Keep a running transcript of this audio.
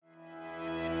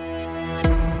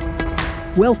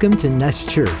Welcome to Nest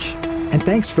Church, and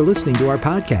thanks for listening to our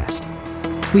podcast.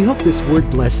 We hope this word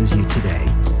blesses you today.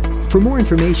 For more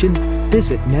information,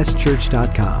 visit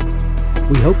nestchurch.com.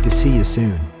 We hope to see you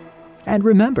soon. And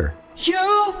remember, you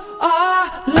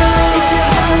are loved. If your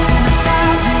heart's in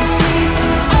 1,000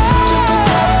 pieces, just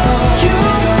remember, you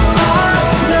are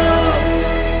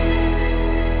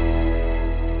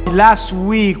loved. Last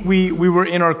week, we were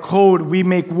in our code, We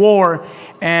Make War.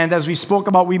 And as we spoke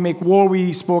about We Make War,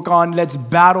 we spoke on Let's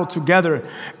Battle Together.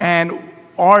 And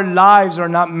our lives are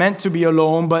not meant to be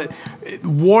alone, but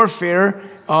warfare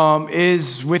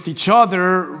is with each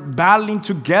other, battling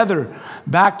together,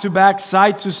 back to back,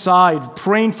 side to side,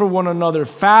 praying for one another,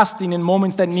 fasting in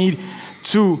moments that need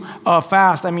to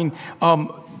fast. I mean,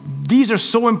 these are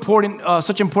so important,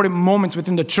 such important moments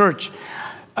within the church.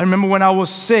 I remember when I was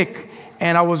sick,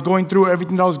 and I was going through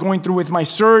everything that I was going through with my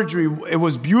surgery. It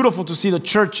was beautiful to see the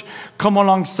church come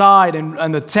alongside,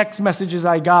 and the text messages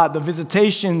I got, the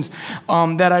visitations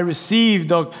that I received,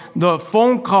 the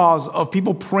phone calls of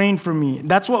people praying for me.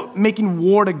 That's what making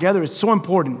war together is so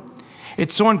important.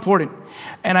 It's so important.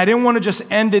 And I didn't want to just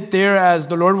end it there as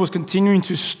the Lord was continuing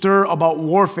to stir about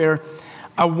warfare.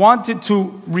 I wanted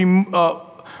to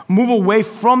move away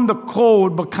from the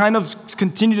code, but kind of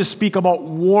continue to speak about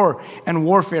war and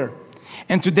warfare.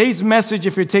 And today's message,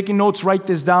 if you're taking notes, write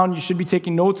this down. You should be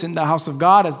taking notes in the house of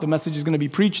God as the message is going to be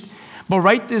preached. But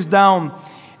write this down,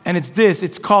 and it's this.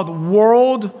 It's called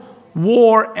World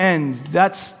War Ends.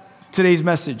 That's today's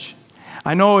message.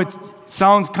 I know it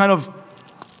sounds kind of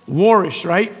warish,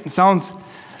 right? It sounds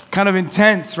kind of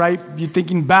intense, right? You're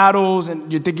thinking battles,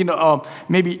 and you're thinking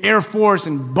maybe Air Force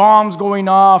and bombs going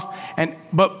off.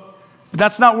 But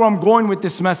that's not where I'm going with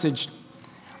this message.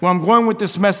 Where I'm going with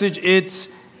this message, it's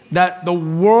that the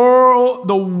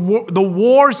wars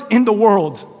in the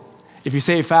world, if you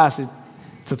say it fast,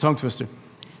 it's a tongue twister.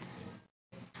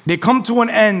 They come to an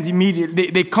end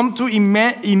immediately. They come to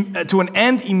an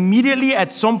end immediately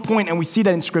at some point, and we see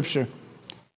that in Scripture.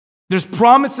 There's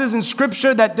promises in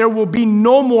Scripture that there will be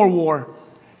no more war,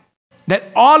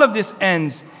 that all of this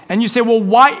ends. And you say, well,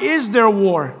 why is there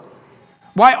war?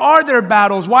 Why are there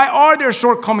battles? Why are there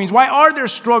shortcomings? Why are there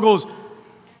struggles?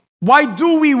 Why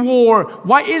do we war?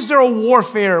 Why is there a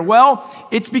warfare? Well,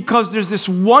 it's because there's this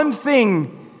one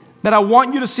thing that I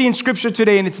want you to see in Scripture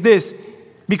today, and it's this: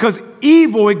 because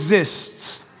evil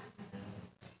exists.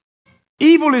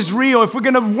 Evil is real. If we're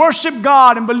going to worship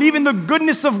God and believe in the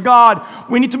goodness of God,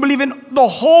 we need to believe in the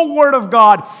whole Word of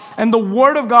God. And the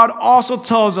Word of God also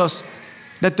tells us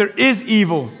that there is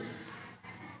evil.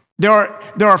 There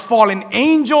are fallen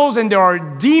angels and there are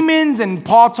demons, and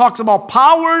Paul talks about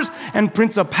powers and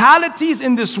principalities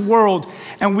in this world,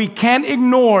 and we can't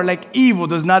ignore like evil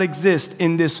does not exist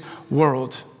in this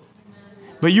world.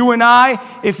 But you and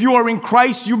I, if you are in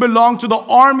Christ, you belong to the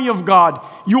army of God.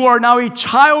 You are now a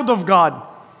child of God.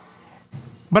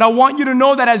 But I want you to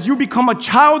know that as you become a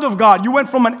child of God, you went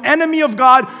from an enemy of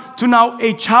God to now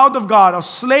a child of God, a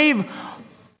slave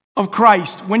of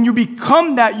Christ. When you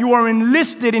become that, you are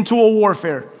enlisted into a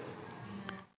warfare.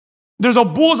 There's a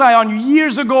bullseye on you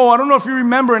years ago. I don't know if you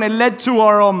remember, and it led to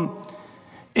our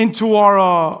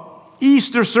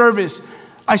Easter service.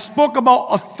 I spoke about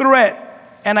a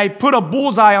threat, and I put a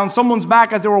bullseye on someone's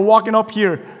back as they were walking up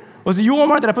here. Was it you,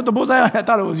 Omar? Did I put the bullseye on? I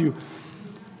thought it was you.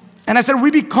 And I said,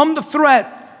 we become the threat,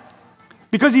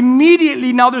 because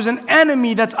immediately now there's an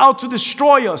enemy that's out to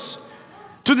destroy us,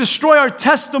 to destroy our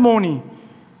testimony,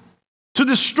 to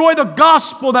destroy the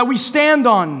gospel that we stand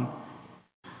on,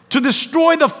 to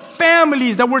destroy the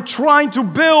families that we're trying to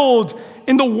build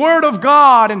in the Word of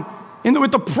God and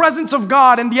with the presence of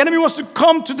God. And the enemy wants to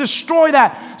come to destroy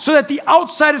that so that the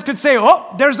outsiders could say,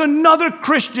 oh, there's another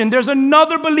Christian, there's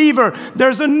another believer,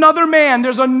 there's another man,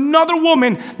 there's another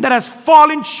woman that has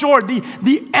fallen short.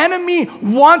 The enemy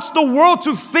wants the world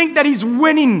to think that he's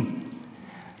winning.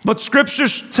 But Scripture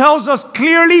tells us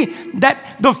clearly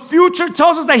that the future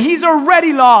tells us that he's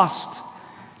already lost.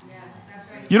 Yes, that's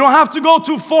right. You don't have to go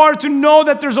too far to know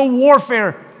that there's a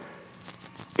warfare.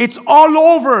 It's all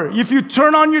over. If you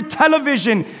turn on your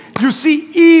television, you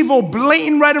see evil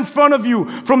blatant right in front of you.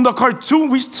 From the cartoon,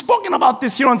 we've spoken about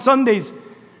this here on Sundays.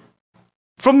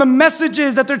 From the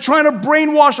messages that they're trying to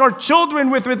brainwash our children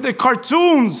with the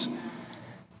cartoons.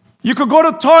 You could go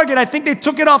to Target. I think they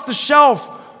took it off the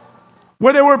shelf,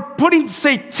 where they were putting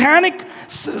satanic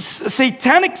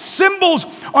symbols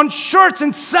on shirts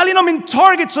and selling them in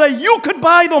Target so that you could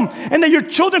buy them and that your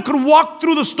children could walk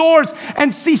through the stores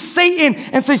and see Satan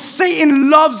and say, Satan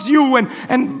loves you. And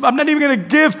I'm not even going to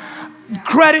give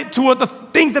credit to the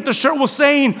things that the shirt was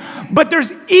saying, but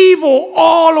there's evil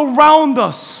all around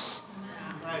us.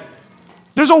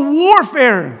 There's a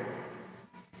warfare.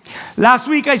 Last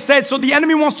week I said, so the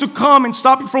enemy wants to come and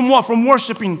stop you from what? From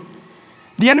worshiping.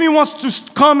 The enemy wants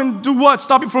to come and do what?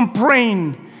 Stop you from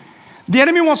praying. The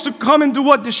enemy wants to come and do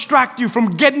what? Distract you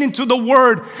from getting into the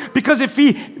Word. Because if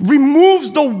he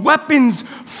removes the weapons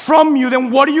from you,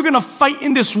 then what are you going to fight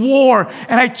in this war?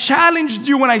 And I challenged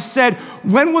you when I said,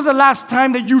 when was the last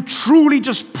time that you truly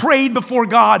just prayed before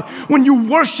God? When you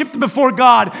worshiped before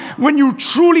God? When you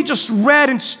truly just read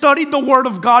and studied the Word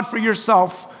of God for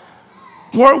yourself?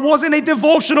 Where it wasn't a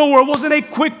devotional, where it wasn't a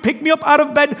quick pick me up out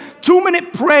of bed,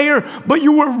 2-minute prayer, but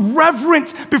you were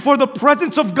reverent before the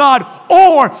presence of God?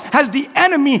 Or has the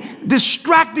enemy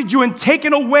distracted you and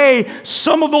taken away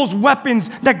some of those weapons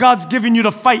that God's given you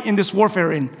to fight in this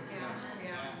warfare in?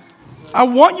 I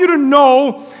want you to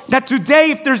know that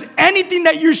today, if there's anything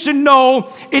that you should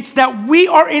know, it's that we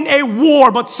are in a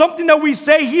war. But something that we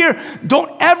say here, don't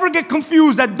ever get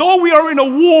confused that though we are in a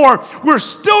war, we're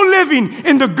still living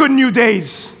in the good new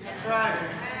days.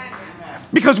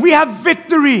 Because we have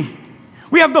victory.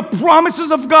 We have the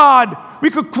promises of God. We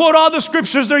could quote all the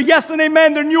scriptures. They're yes and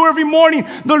amen. They're new every morning.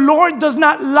 The Lord does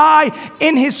not lie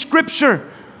in His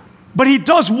scripture. But He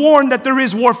does warn that there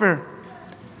is warfare.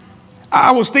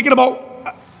 I was thinking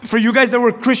about, for you guys that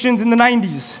were Christians in the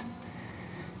 90s,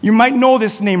 you might know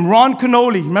this name, Ron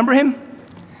Canoli. Remember him?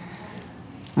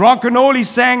 Ron Canoli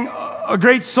sang a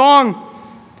great song,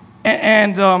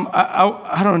 and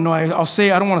I don't know, I'll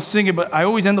say I don't want to sing it, but I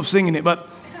always end up singing it. But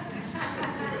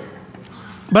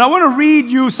I want to read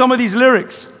you some of these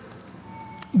lyrics.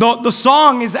 The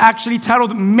song is actually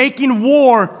titled Making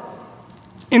War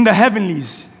in the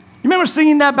Heavenlies. You remember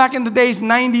singing that back in the days,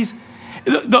 90s?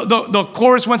 The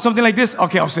chorus went something like this.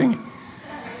 Okay, I'll sing it.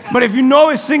 But if you know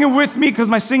it, sing it with me because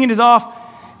my singing is off.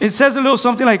 It says a little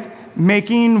something like,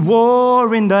 making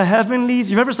war in the heavenlies.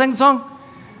 You've ever sang the song?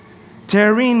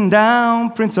 Tearing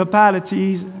down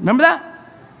principalities. Remember that?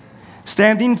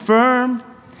 Standing firm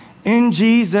in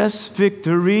Jesus'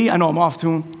 victory. I know I'm off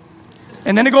tune.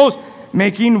 And then it goes,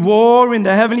 making war in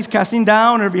the heavenlies, casting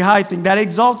down every high thing that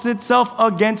exalts itself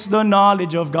against the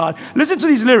knowledge of God. Listen to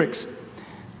these lyrics.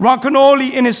 Ron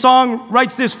Canoli in his song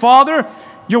writes this, Father,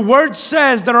 your word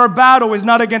says that our battle is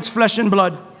not against flesh and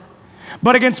blood,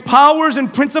 but against powers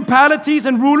and principalities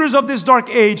and rulers of this dark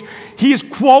age. He is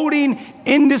quoting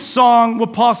in this song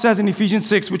what Paul says in Ephesians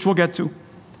 6, which we'll get to.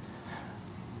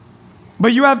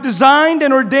 But you have designed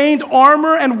and ordained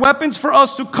armor and weapons for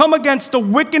us to come against the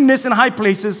wickedness in high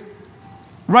places.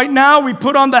 Right now, we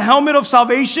put on the helmet of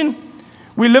salvation.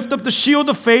 We lift up the shield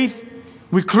of faith.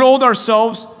 We clothe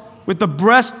ourselves with the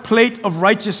breastplate of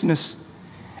righteousness.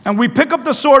 And we pick up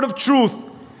the sword of truth.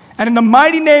 And in the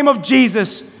mighty name of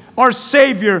Jesus, our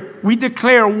Savior, we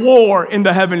declare war in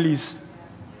the heavenlies.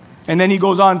 And then he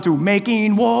goes on to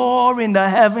making war in the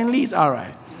heavenlies. All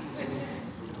right.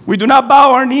 We do not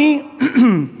bow our knee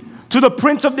to the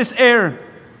prince of this air,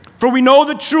 for we know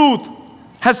the truth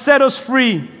has set us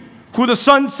free. Who the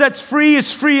Son sets free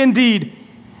is free indeed.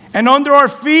 And under our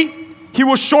feet he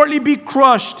will shortly be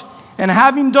crushed, and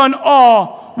having done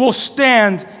all, will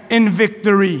stand in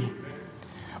victory.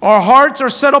 Our hearts are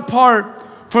set apart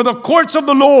for the courts of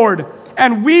the Lord,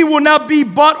 and we will not be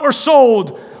bought or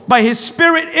sold. By His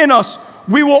Spirit in us,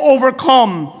 we will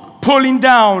overcome, pulling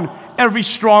down every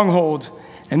stronghold.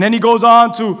 And then he goes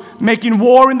on to making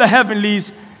war in the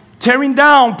heavenlies, tearing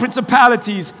down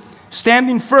principalities,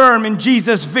 standing firm in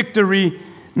Jesus' victory,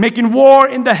 making war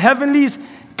in the heavenlies,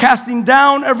 casting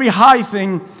down every high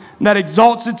thing that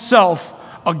exalts itself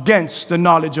against the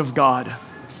knowledge of God.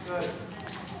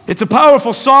 It's a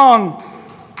powerful song.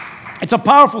 It's a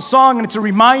powerful song, and it's a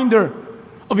reminder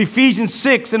of Ephesians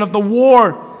 6 and of the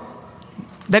war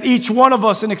that each one of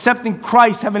us in accepting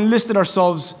Christ have enlisted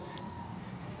ourselves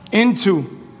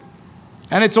into.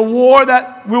 And it's a war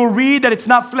that we'll read that it's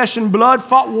not flesh and blood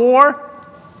fought war.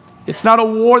 It's not a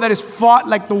war that is fought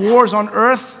like the wars on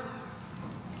earth.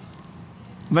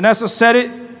 Vanessa said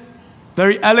it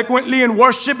very eloquently in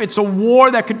worship. It's a war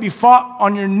that could be fought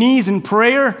on your knees in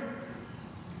prayer.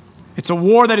 It's a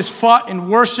war that is fought in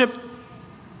worship.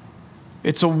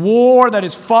 It's a war that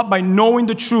is fought by knowing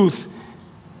the truth.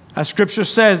 As Scripture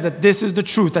says, that this is the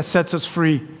truth that sets us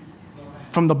free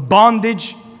from the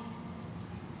bondage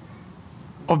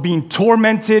of being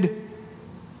tormented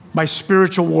by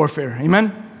spiritual warfare.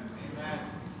 Amen?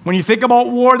 When you think about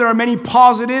war, there are many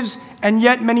positives and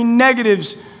yet many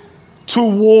negatives to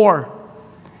war.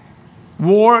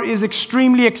 War is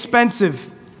extremely expensive.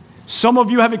 Some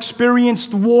of you have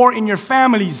experienced war in your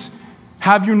families.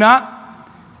 Have you not?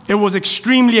 It was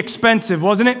extremely expensive,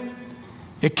 wasn't it?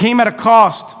 It came at a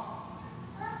cost.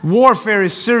 Warfare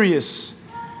is serious.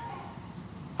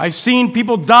 I've seen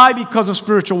people die because of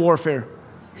spiritual warfare.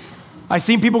 I've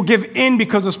seen people give in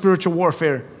because of spiritual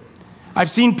warfare.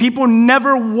 I've seen people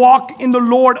never walk in the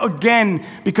Lord again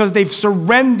because they've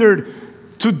surrendered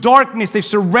to darkness. They've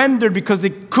surrendered because they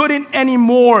couldn't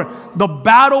anymore. The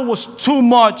battle was too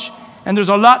much. And there's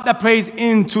a lot that plays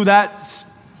into that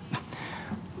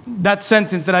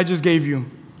sentence that I just gave you.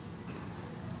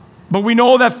 But we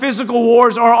know that physical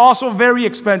wars are also very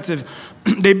expensive.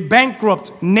 They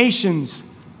bankrupt nations.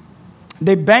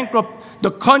 They bankrupt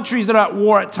the countries that are at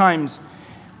war at times.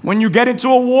 When you get into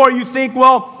a war, you think,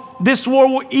 well, this war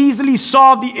will easily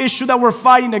solve the issue that we're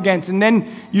fighting against. And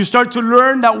then you start to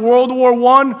learn that World War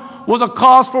I was a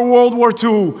cause for World War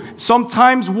II.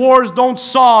 Sometimes wars don't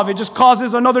solve. It just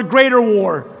causes another greater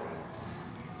war.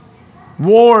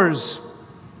 Wars.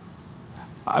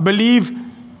 I believe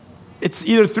it's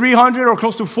either 300 or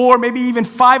close to 4, maybe even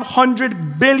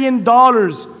 $500 billion.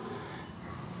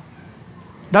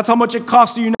 That's how much it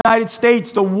costs the United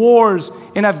States, the wars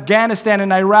in Afghanistan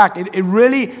and Iraq. It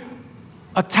really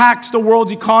attacks the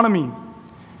world's economy.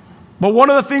 But one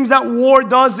of the things that war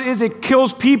does is it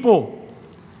kills people.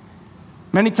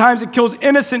 Many times it kills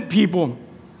innocent people.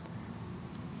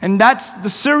 And that's the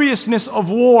seriousness of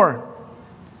war.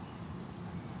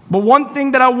 But one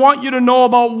thing that I want you to know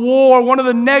about war, one of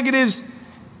the negatives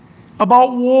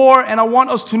about war, and I want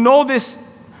us to know this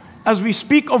as we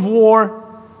speak of war,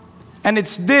 and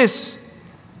it's this,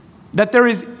 that there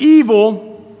is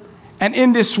evil. And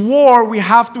in this war, we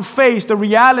have to face the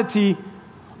reality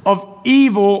of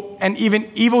evil and even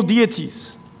evil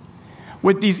deities.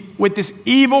 With this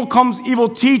evil comes evil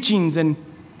teachings. And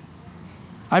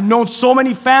I've known so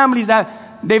many families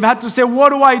that they've had to say, what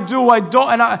do?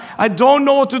 I don't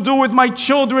know what to do with my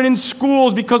children in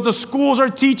schools because the schools are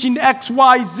teaching X,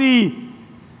 Y, Z.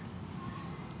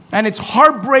 And it's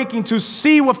heartbreaking to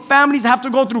see what families have to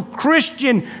go through.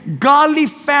 Christian, godly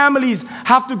families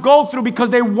have to go through because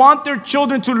they want their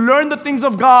children to learn the things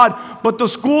of God, but the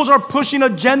schools are pushing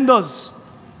agendas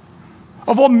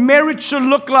of what marriage should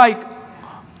look like.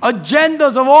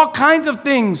 Agendas of all kinds of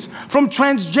things, from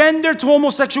transgender to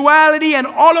homosexuality and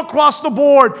all across the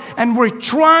board. And we're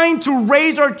trying to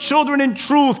raise our children in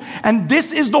truth. And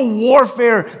this is the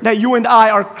warfare that you and I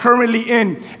are currently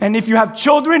in. And if you have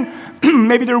children,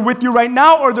 maybe they're with you right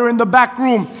now or they're in the back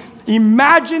room.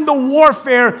 Imagine the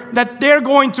warfare that they're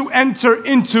going to enter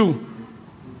into.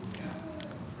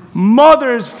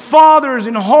 Mothers, fathers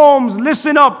in homes,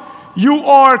 listen up. You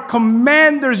are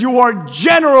commanders, you are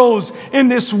generals in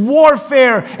this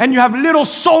warfare, and you have little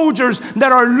soldiers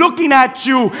that are looking at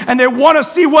you and they want to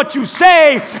see what you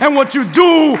say and what you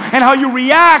do and how you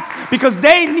react, because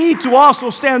they need to also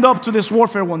stand up to this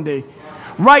warfare one day.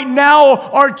 Right now,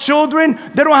 our children,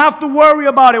 they don't have to worry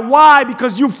about it. Why?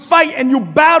 Because you fight and you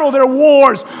battle their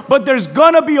wars. But there's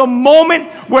going to be a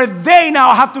moment where they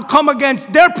now have to come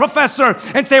against their professor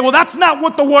and say, well, that's not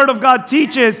what the Word of God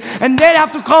teaches. And they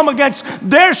have to come against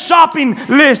their shopping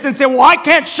list and say, well, I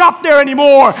can't shop there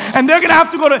anymore. And they're going to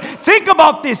have to go to, think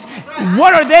about this.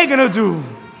 What are they going to do?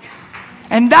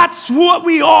 And that's what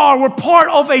we are. We're part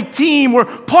of a team. We're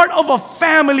part of a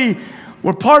family.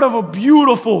 We're part of a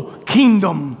beautiful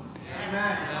kingdom.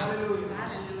 Amen.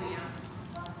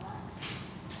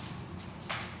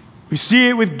 We see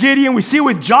it with Gideon. We see it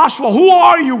with Joshua. Who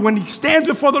are you when he stands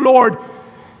before the Lord?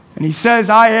 And he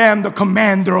says, I am the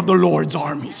commander of the Lord's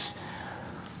armies.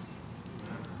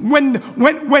 When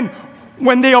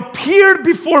they appeared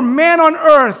before man on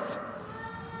earth,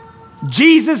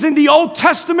 Jesus in the Old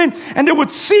Testament, and they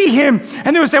would see him,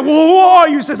 and they would say, well, who are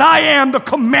you? He says, I am the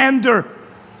commander.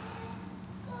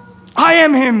 I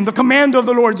am him, the commander of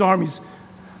the Lord's armies.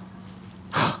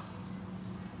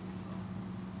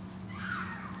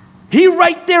 He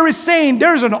right there is saying,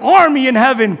 there's an army in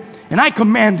heaven, and I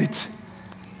command it.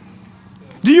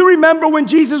 Do you remember when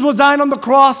Jesus was dying on the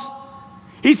cross?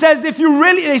 He says, they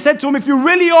said to him, if you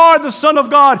really are the Son of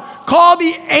God, call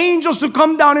the angels to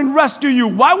come down and rescue you.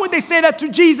 Why would they say that to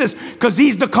Jesus? Because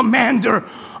he's the commander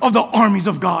of the armies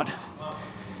of God.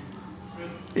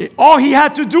 All he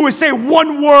had to do is say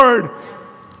one word,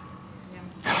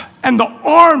 and the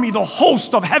army, the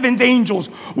host of heaven's angels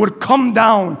would come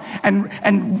down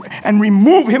and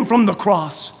remove him from the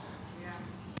cross.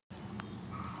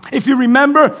 If you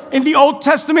remember, in the Old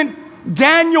Testament,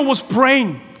 Daniel was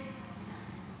praying.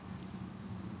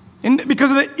 Because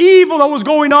of the evil that was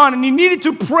going on, and he needed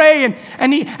to pray,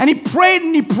 and he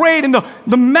prayed, and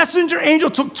the messenger angel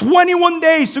took 21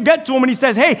 days to get to him, and he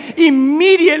says, hey,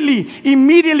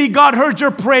 immediately God heard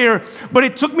your prayer, but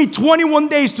it took me 21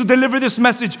 days to deliver this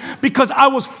message because I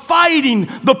was fighting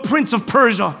the prince of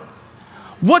Persia.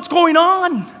 What's going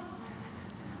on?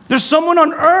 There's someone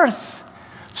on earth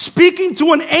speaking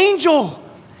to an angel.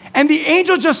 And the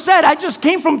angel just said, I just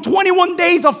came from 21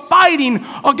 days of fighting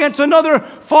against another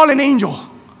fallen angel.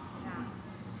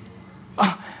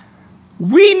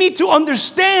 We need to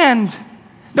understand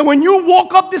that when you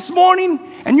woke up this morning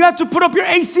and you had to put up your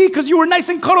AC because you were nice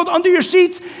and cuddled under your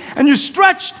sheets and you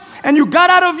stretched and you got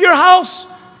out of your house,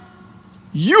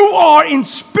 you are in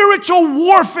spiritual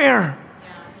warfare.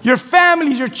 Your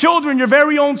families, your children, your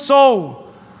very own soul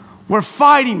were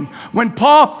fighting. When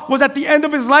Paul was at the end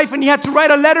of his life and he had to write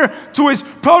a letter to his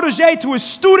protege, to his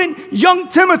student, young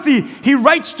Timothy, he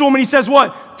writes to him and he says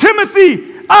what?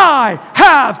 Timothy, I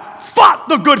have fought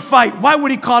the good fight. Why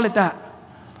would he call it that?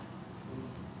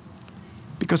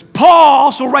 Because Paul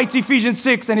also writes Ephesians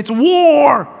 6 and it's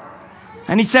war.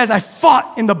 And he says, I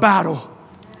fought in the battle.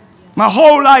 My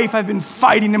whole life I've been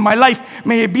fighting. In my life,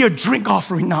 may it be a drink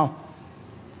offering now.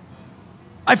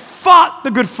 I fought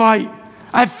the good fight.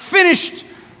 I've finished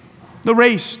the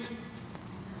race.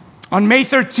 On May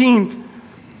 13th,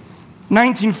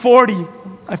 1940,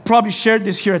 I've probably shared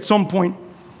this here at some point,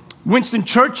 Winston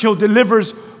Churchill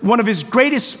delivers one of his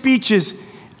greatest speeches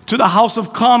to the House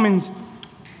of Commons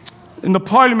in the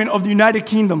Parliament of the United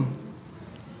Kingdom.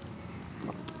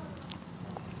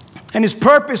 And his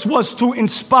purpose was to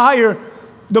inspire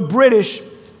the British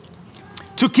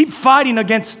to keep fighting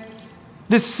against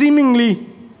this seemingly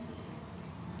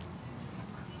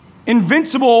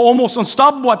invincible, almost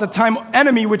unstoppable at the time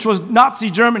enemy, which was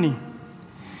Nazi Germany.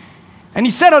 And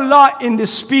he said a lot in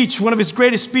this speech, one of his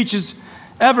greatest speeches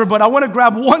ever, but I want to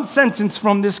grab one sentence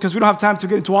from this because we don't have time to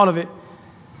get into all of it.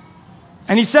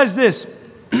 And he says this,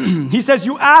 he says,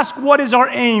 you ask what is our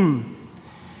aim?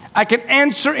 I can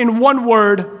answer in one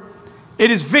word. It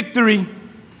is victory.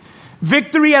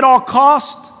 Victory at all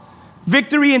cost.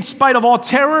 Victory in spite of all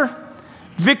terror.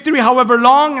 Victory however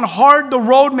long and hard the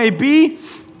road may be.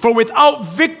 For without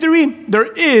victory,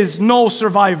 there is no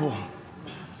survival.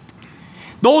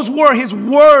 Those were his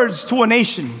words to a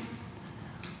nation.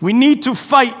 We need to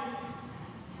fight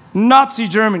Nazi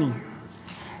Germany.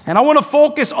 And I want to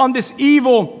focus on this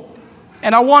evil.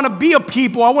 And I want to be a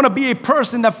people, I want to be a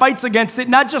person that fights against it,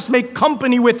 not just make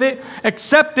company with it,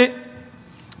 accept it,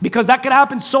 because that could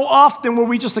happen so often where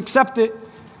we just accept it,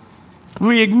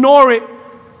 we ignore it.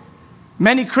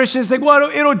 Many Christians think,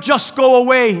 well, it'll just go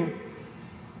away.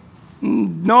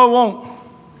 No, it won't.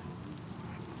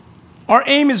 Our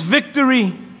aim is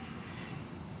victory.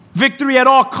 Victory at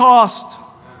all cost.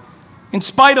 In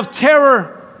spite of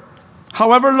terror,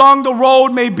 however long the road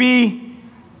may be,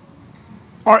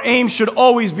 our aim should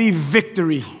always be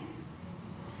victory.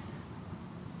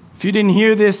 If you didn't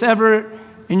hear this ever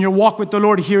in your walk with the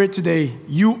Lord, hear it today.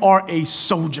 You are a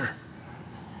soldier,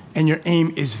 and your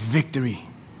aim is victory.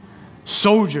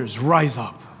 Soldiers, rise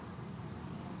up.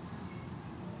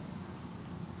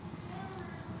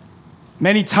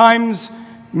 Many times,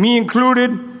 me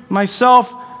included,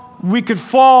 myself, we could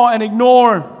fall and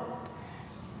ignore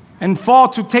and fall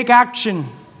to take action,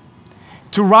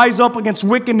 to rise up against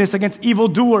wickedness, against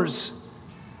evildoers.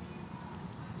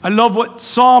 I love what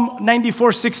Psalm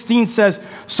 94:16 says.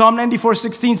 Psalm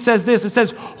 94:16 says this. It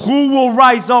says, who will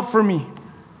rise up for me?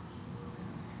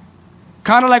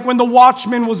 Kind of like when the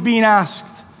watchman was being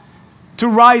asked to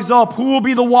rise up. Who will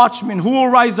be the watchman? Who will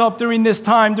rise up during this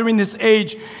time, during this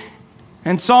age?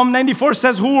 And Psalm 94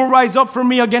 says, who will rise up for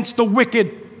me against the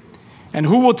wicked? And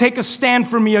who will take a stand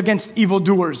for me against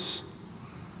evildoers?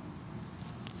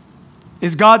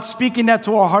 Is God speaking that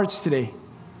to our hearts today?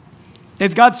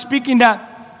 Is God speaking that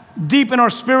deep in our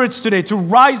spirits today, to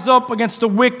rise up against the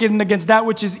wicked and against that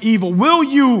which is evil? Will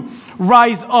you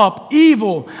rise up?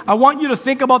 Evil. I want you to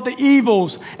think about the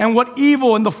evils and what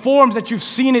evil and the forms that you've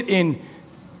seen it in.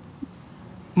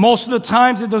 Most of the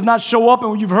times it does not show up,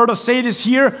 and you've heard us say this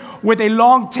here, with a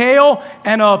long tail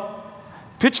and a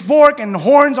pitchfork and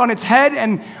horns on its head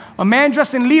and a man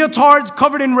dressed in leotards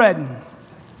covered in red.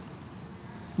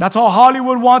 That's how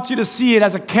Hollywood wants you to see it,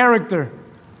 as a character.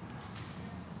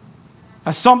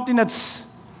 As something that's,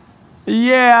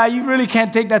 yeah, you really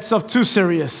can't take that stuff too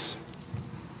serious.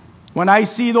 When I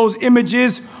see those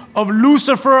images of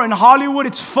Lucifer in Hollywood,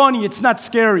 it's funny, it's not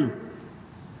scary.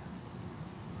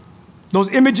 Those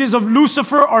images of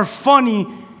Lucifer are funny,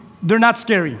 they're not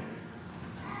scary.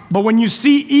 But when you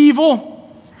see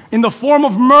evil in the form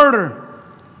of murder,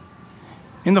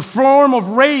 in the form of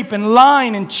rape and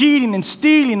lying and cheating and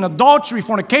stealing, adultery,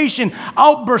 fornication,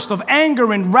 outburst of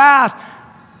anger and wrath,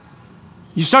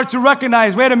 you start to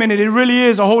recognize, wait a minute, it really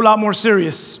is a whole lot more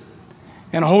serious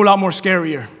and a whole lot more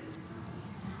scarier.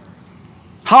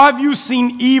 How have you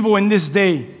seen evil in this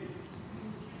day?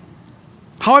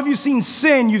 How have you seen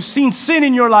sin? You've seen sin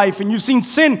in your life, and you've seen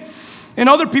sin in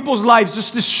other people's lives.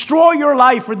 Just destroy your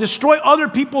life or destroy other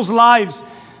people's lives.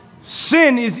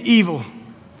 Sin is evil.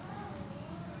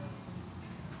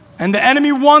 And the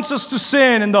enemy wants us to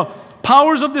sin, and the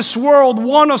powers of this world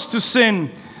want us to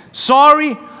sin.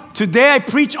 Sorry, today I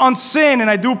preach on sin, and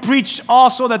I do preach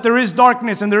also that there is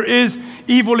darkness and there is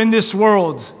evil in this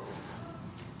world.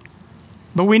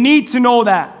 But we need to know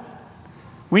that.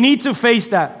 We need to face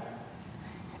that.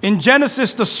 In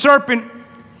Genesis, the serpent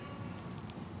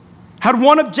had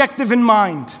one objective in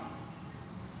mind.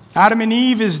 Adam and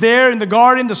Eve is there in the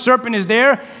garden, the serpent is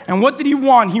there, and what did he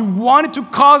want? He wanted to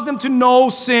cause them to know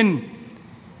sin.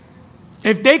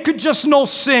 If they could just know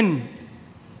sin,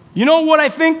 you know what I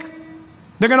think?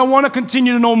 They're going to want to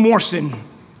continue to know more sin.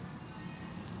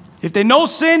 If they know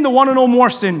sin, they want to know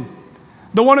more sin.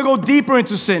 They want to go deeper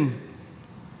into sin.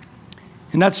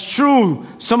 And that's true.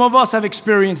 Some of us have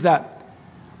experienced that.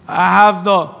 I have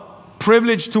the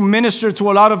privilege to minister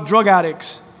to a lot of drug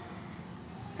addicts.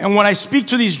 And when I speak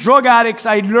to these drug addicts,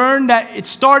 I learned that it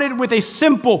started with a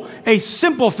simple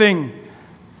thing.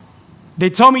 They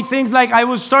tell me things like,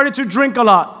 I started to drink a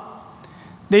lot.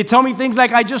 They tell me things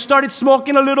like, I just started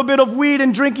smoking a little bit of weed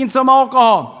and drinking some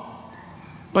alcohol.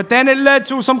 But then it led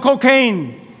to some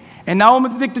cocaine. And now I'm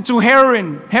addicted to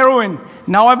heroin.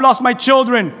 Now I've lost my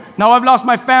children. Now I've lost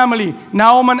my family.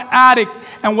 Now I'm an addict.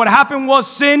 And what happened was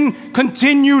sin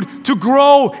continued to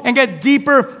grow and get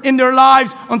deeper in their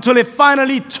lives until it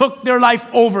finally took their life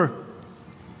over.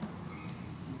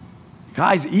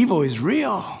 Guys, evil is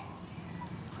real.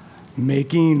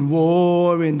 Making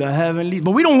war in the heavenlies.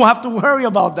 But we don't have to worry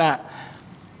about that.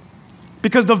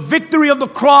 Because the victory of the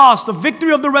cross, the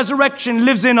victory of the resurrection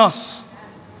lives in us.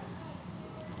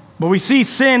 But we see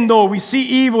sin, though. We see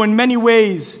evil in many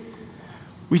ways.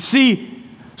 We see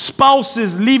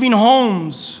spouses leaving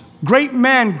homes, great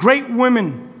men, great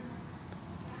women.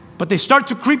 But they start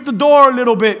to creep the door a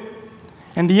little bit.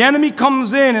 And the enemy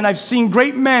comes in, and I've seen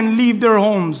great men leave their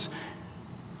homes.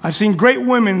 I've seen great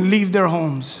women leave their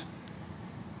homes.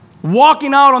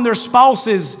 Walking out on their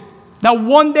spouses, that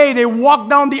one day they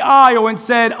walked down the aisle and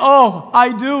said, "Oh,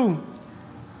 I do.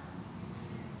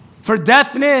 For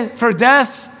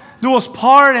death do us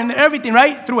part," and everything,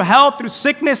 right? Through health, through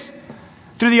sickness,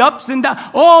 through the ups and downs.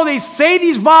 Oh, they say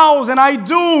these vows, and I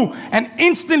do. And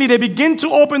instantly they begin to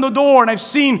open the door. And I've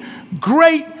seen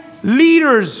great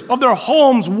leaders of their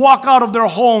homes walk out of their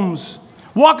homes,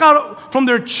 walk out from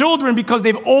their children because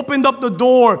they've opened up the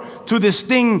door to this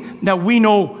thing that we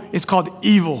know is called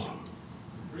evil.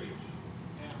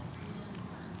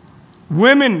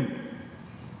 Women,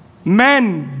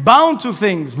 men bound to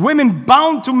things, women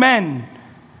bound to men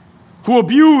who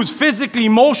abuse physically,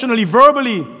 emotionally,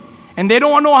 verbally, and they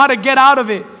don't know how to get out of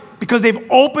it because they've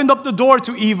opened up the door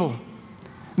to evil.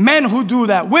 Men who do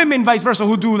that, women vice versa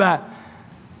who do that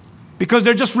because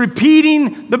they're just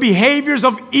repeating the behaviors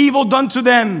of evil done to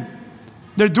them.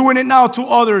 They're doing it now to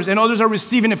others, and others are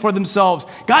receiving it for themselves.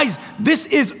 Guys, this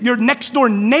is your next door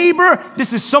neighbor.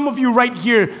 This is some of you right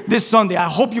here this Sunday. I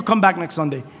hope you come back next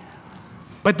Sunday.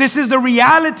 But this is the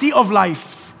reality of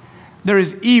life. There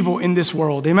is evil in this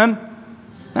world. Amen?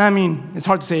 I mean, it's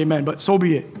hard to say amen, but so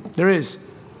be it. There is.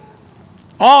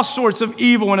 All sorts of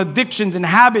evil and addictions and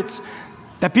habits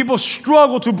that people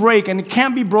struggle to break, and it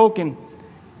can't be broken.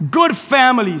 Good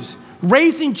families,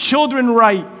 raising children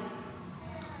right.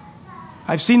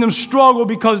 I've seen them struggle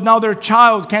because now their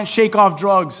child can't shake off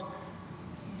drugs.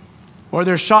 Or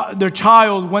their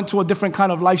child went to a different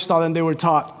kind of lifestyle than they were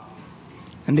taught.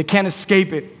 And they can't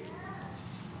escape it.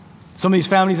 Some of these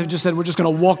families have just said, we're just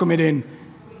going to welcome it in.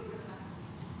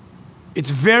 It's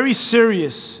very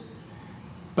serious.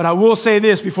 But I will say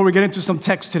this before we get into some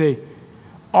text today.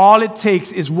 All it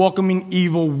takes is welcoming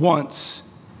evil once.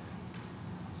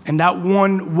 And that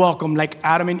one welcome, like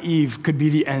Adam and Eve, could be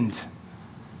the end.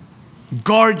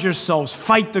 Guard yourselves.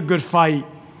 Fight the good fight.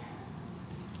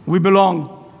 We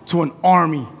belong to an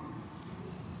army.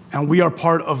 And we are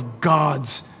part of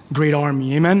God's great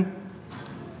army. Amen?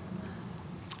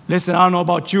 Listen, I don't know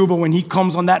about you, but when he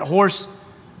comes on that horse,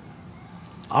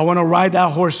 I want to ride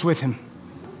that horse with him.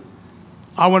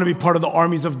 I want to be part of the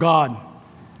armies of God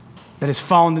that is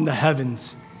found in the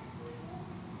heavens.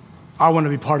 I want to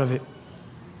be part of it.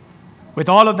 With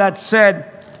all of that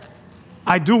said,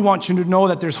 I do want you to know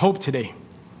that there's hope today.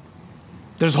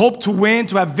 There's hope to win,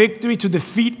 to have victory, to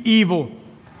defeat evil.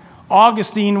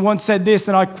 Augustine once said this,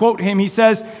 and I quote him. He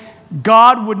says,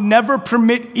 God would never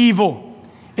permit evil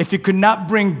if he could not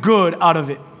bring good out of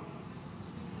it.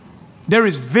 There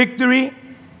is victory,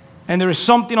 and there is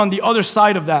something on the other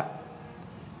side of that.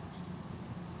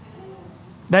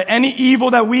 That any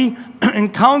evil that we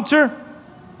encounter,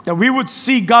 that we would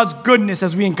see God's goodness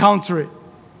as we encounter it.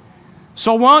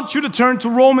 So I want you to turn to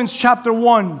Romans chapter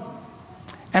 1.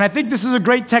 And I think this is a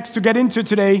great text to get into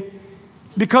today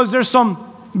because there's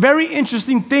some very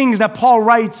interesting things that Paul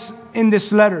writes in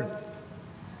this letter.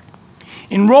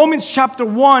 In Romans chapter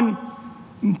 1,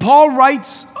 Paul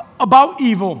writes about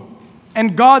evil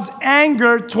and God's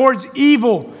anger towards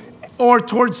evil or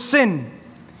towards sin.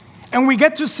 And we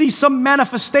get to see some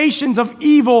manifestations of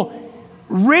evil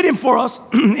written for us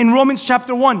in Romans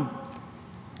chapter 1.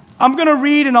 I'm going to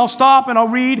read and I'll stop and I'll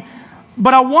read,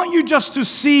 but I want you just to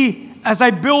see as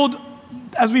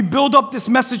we build up this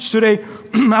message today,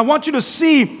 I want you to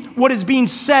see what is being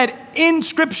said in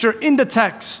Scripture, in the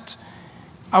text.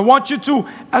 I want you to,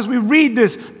 as we read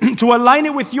this, to align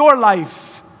it with your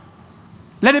life.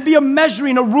 Let it be a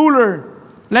measuring, a ruler.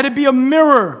 Let it be a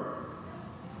mirror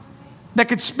that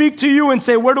could speak to you and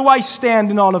say, where do I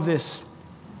stand in all of this?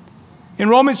 In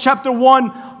Romans chapter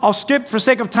 1, I'll skip for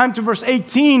sake of time to verse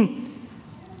 18.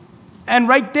 And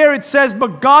right there it says,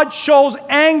 but God shows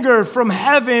anger from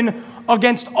heaven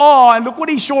against all. And look what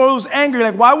he shows anger.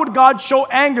 Like, why would God show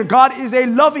anger? God is a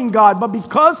loving God. But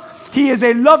because he is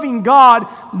a loving God,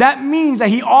 that means that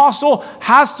he also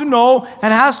has to know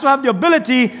and has to have the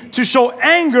ability to show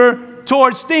anger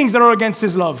towards things that are against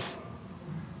his love.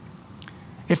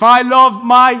 If I love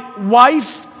my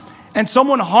wife and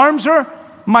someone harms her,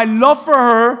 my love for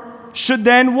her should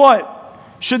then what?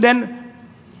 Should then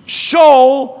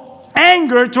show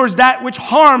anger towards that which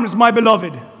harms my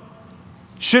beloved.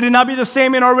 Should it not be the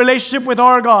same in our relationship with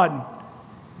our God?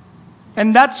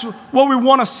 And that's what we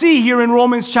want to see here in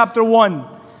Romans chapter 1.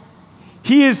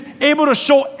 He is able to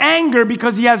show anger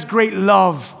because he has great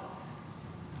love.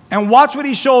 And watch what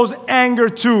he shows anger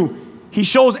to. He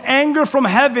shows anger from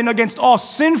heaven against all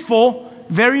sinful,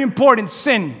 very important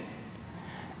sin,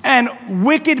 and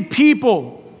wicked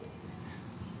people.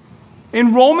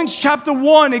 In Romans chapter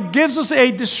 1, it gives us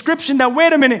a description that,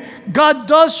 wait a minute, God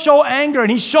does show anger,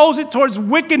 and he shows it towards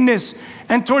wickedness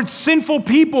and towards sinful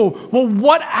people. Well,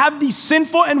 what have these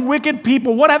sinful and wicked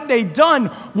people, what have they done?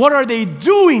 What are they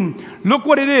doing? Look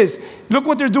what it is. Look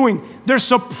what they're doing. They're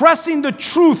suppressing the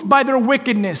truth by their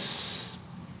wickedness.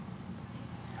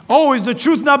 Oh, is the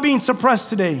truth not being suppressed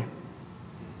today?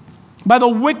 By the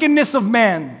wickedness of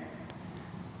man.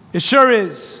 It sure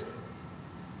is.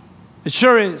 It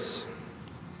sure is.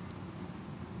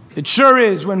 It sure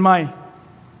is when my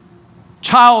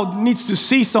child needs to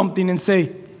see something and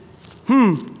say,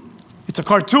 it's a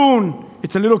cartoon,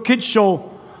 it's a little kid's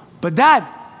show, but that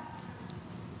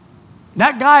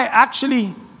guy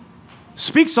actually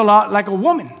speaks a lot like a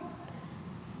woman.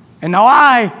 And now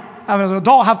I, as an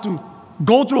adult, have to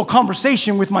go through a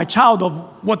conversation with my child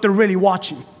of what they're really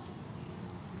watching.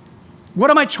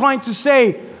 What am I trying to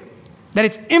say? That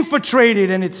it's infiltrated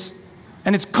and it's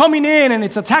coming in and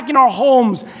it's attacking our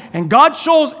homes. And God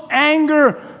shows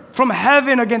anger from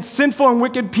heaven against sinful and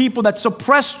wicked people that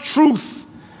suppress truth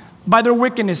by their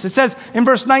wickedness. It says in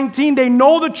verse 19, they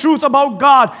know the truth about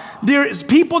God. There is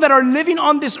people that are living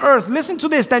on this earth, listen to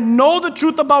this, that know the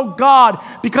truth about God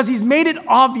because he's made it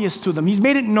obvious to them. He's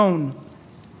made it known.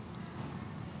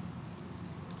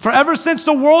 For ever since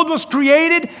the world was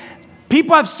created,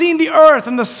 people have seen the earth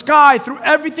and the sky through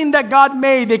everything that God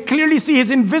made. They clearly see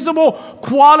his invisible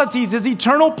qualities, his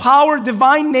eternal power,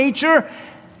 divine nature,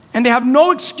 and they have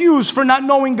no excuse for not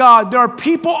knowing God. There are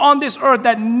people on this earth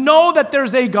that know that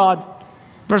there's a God.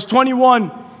 Verse 21,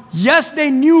 yes,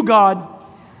 they knew God,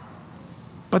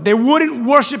 but they wouldn't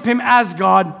worship him as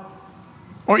God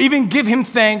or even give him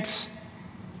thanks.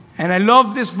 And I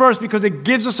love this verse because it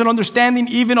gives us an understanding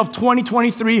even of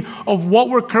 2023 of what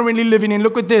we're currently living in.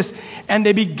 Look at this. And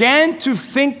they began to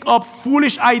think up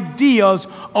foolish ideas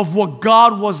of what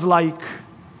God was like.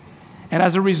 And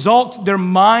as a result, their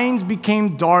minds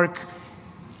became dark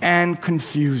and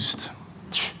confused.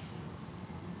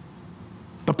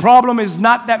 The problem is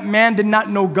not that man did not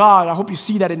know God. I hope you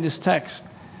see that in this text.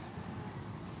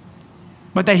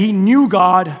 But that he knew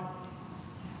God,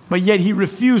 but yet he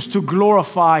refused to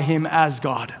glorify him as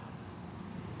God.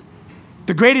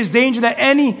 The greatest danger that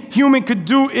any human could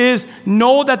do is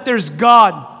know that there's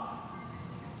God,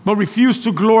 but refuse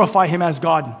to glorify him as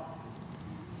God.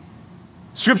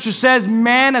 Scripture says,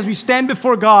 man, as we stand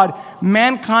before God,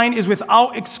 mankind is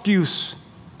without excuse.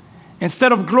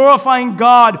 Instead of glorifying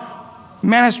God,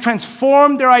 man has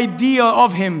transformed their idea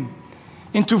of him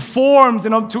into forms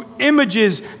and into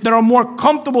images that are more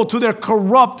comfortable to their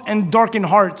corrupt and darkened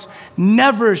hearts.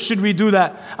 Never should we do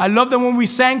that. I love that when we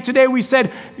sang today, we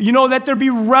said, let there be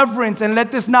reverence and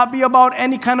let this not be about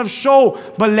any kind of show,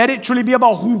 but let it truly be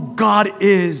about who God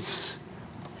is.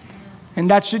 And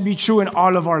that should be true in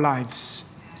all of our lives.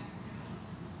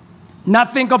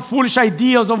 Not think up foolish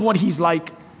ideas of what he's like.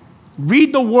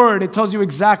 Read the word. It tells you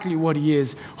exactly what he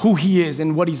is, who he is,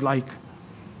 and what he's like.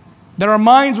 That our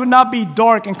minds would not be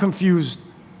dark and confused.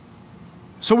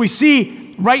 So we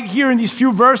see right here in these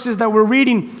few verses that we're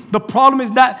reading, the problem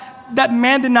is that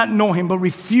man did not know him, but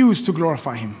refused to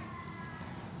glorify him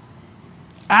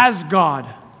as God.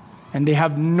 And they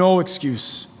have no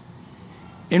excuse.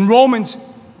 In Romans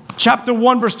chapter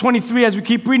 1, verse 23, as we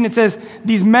keep reading, it says,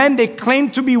 these men, they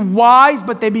claim to be wise,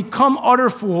 but they become utter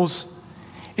fools.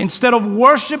 Instead of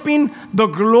worshiping the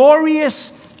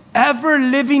glorious,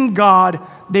 ever-living God,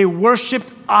 they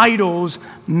worshiped idols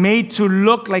made to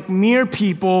look like mere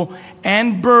people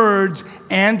and birds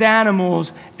and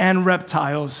animals and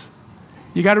reptiles.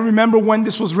 You got to remember when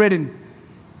this was written.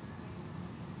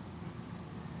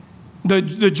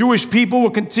 The Jewish people will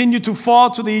continue to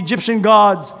fall to the Egyptian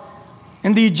gods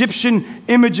and the Egyptian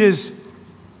images.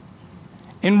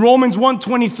 In Romans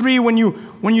 1:23,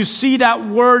 when you see that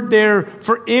word there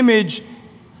for image,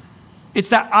 it's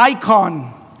that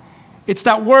icon. It's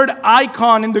that word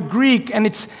icon in the Greek, and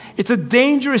it's a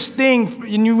dangerous thing,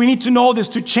 and we need to know this,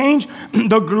 to change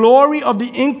the glory of the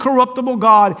incorruptible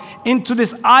God into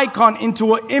this icon,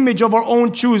 into an image of our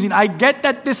own choosing. I get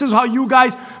that this is how you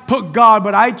guys put God,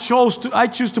 but I choose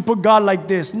to put God like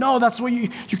this. No, that's what you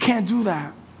can't do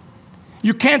that.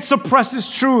 You can't suppress His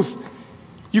truth.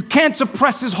 You can't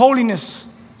suppress His holiness.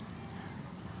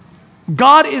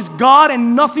 God is God,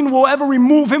 and nothing will ever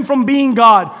remove Him from being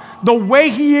God. The way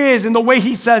He is and the way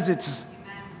He says it.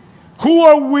 Amen. Who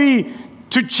are we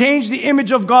to change the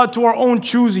image of God to our own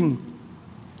choosing?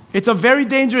 It's a very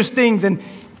dangerous thing. And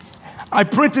I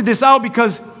printed this out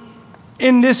because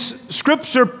in this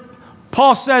scripture,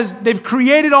 Paul says they've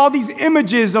created all these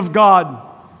images of God.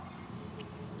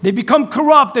 They become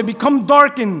corrupt. They become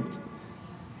darkened.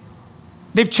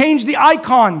 They've changed the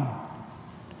icon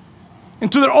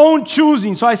into their own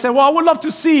choosing. So I said, well, I would love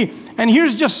to see, and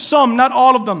here's just some, not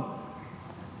all of them,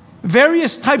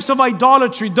 various types of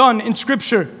idolatry done in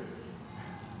Scripture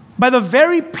by the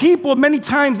very people many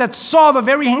times that saw the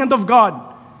very hand of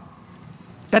God,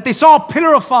 that they saw a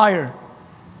pillar of fire,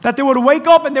 that they would wake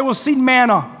up and they would see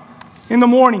manna in the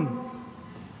morning,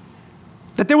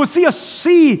 that they would see a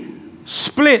sea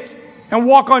split and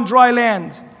walk on dry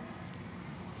land.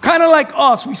 Kind of like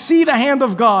us, we see the hand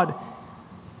of God.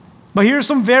 But here's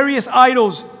some various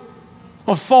idols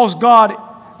of false God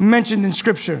mentioned in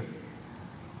Scripture.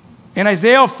 In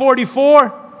Isaiah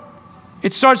 44,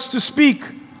 it starts to speak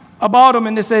about them,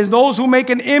 and it says, those who make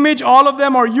an image, all of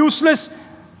them are useless.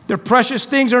 Their precious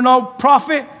things are no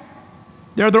profit.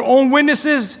 They're their own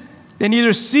witnesses. They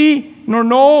neither see nor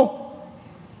know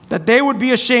that they would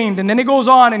be ashamed. And then it goes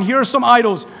on, and here are some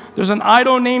idols. There's an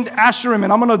idol named Asherim,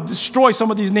 and I'm going to destroy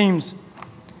some of these names.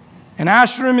 And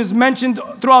Asherim is mentioned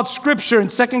throughout Scripture. In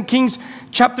 2 Kings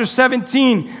chapter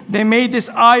 17, they made this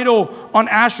idol on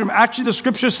Asherim. Actually, the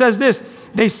Scripture says this.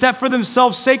 They set for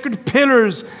themselves sacred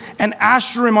pillars and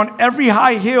Asherim on every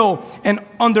high hill and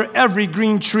under every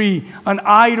green tree. An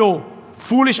idol,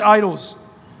 foolish idols.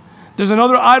 There's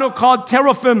another idol called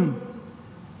Teraphim,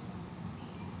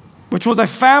 which was a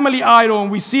family idol, and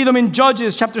we see them in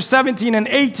Judges chapter 17 and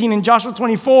 18, in Joshua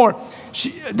 24.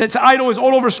 This idol is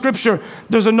all over Scripture.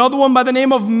 There's another one by the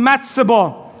name of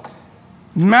Matseba.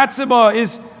 Matseba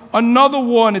is another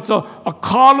one. It's a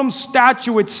column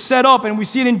statue. It's set up, and we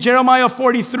see it in Jeremiah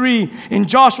 43, in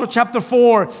Joshua chapter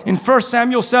 4, in 1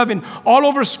 Samuel 7. All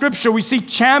over Scripture, we see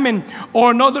Chaman,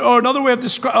 or another way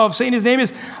of saying his name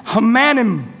is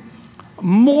Hamanim.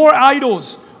 More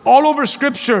idols all over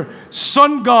Scripture,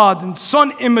 sun gods and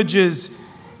sun images.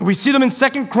 We see them in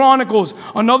 2 Chronicles.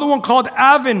 Another one called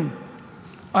Avon.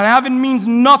 An Avon means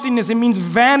nothingness. It means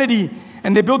vanity.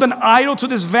 And they build an idol to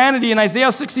this vanity in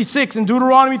Isaiah 66 and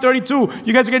Deuteronomy 32.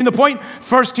 You guys are getting the point?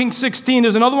 1 Kings 16.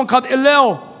 There's another one called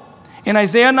Elel in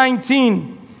Isaiah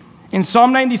 19. In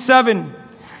Psalm 97.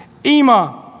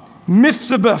 Ema,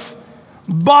 Mithzabeth,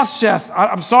 Bosheth.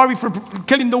 I'm sorry for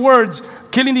killing the words,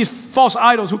 killing these false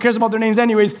idols. Who cares about their names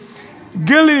anyways?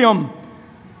 Gilium,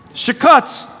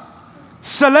 Shekatz,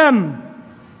 Salem,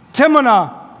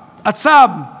 Timnah,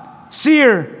 Atzab,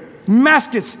 Seir,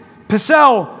 Masketh,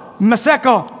 Pesel,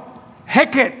 Maseka,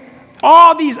 Heket.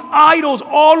 All these idols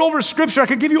all over Scripture. I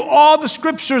could give you all the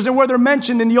Scriptures and where they're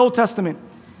mentioned in the Old Testament.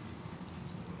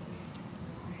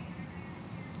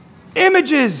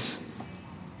 Images,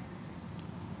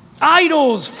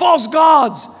 idols, false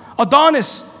gods,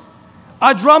 Adonis,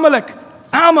 Adramelech,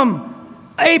 Ammon,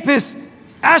 Apis,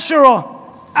 Asherah,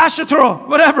 Ashtoreth,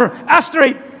 whatever,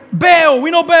 Astrate, Baal,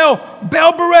 we know Baal,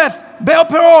 Baal Bereth, Baal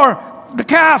Peor, the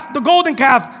calf, the golden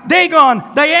calf, Dagon,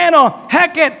 Diana,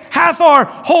 Heket, Hathor,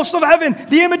 host of heaven,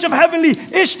 the image of heavenly,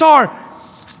 Ishtar.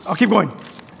 I'll keep going.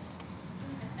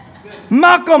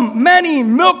 Makam, Meni,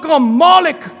 Milcom,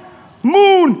 Moloch,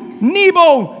 Moon,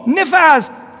 Nebo, Niphaz.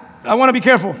 I want to be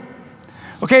careful.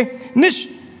 Okay?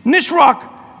 Nishrach,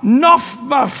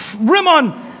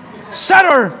 Rimmon,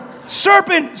 Setter,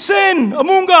 serpent, sin, a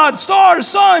moon god, star,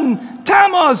 sun,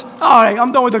 Tammuz. All right,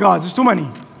 I'm done with the gods. There's too many.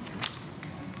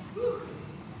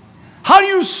 How do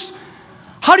you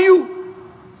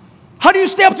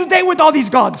stay up to date with all these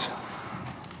gods?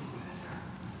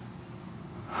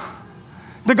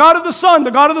 The God of the sun,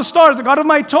 the God of the stars, the God of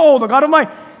my toe, the God of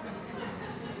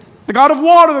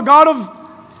water, the God of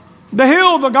the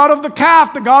hill, the God of the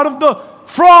calf, the God of the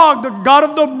frog, the God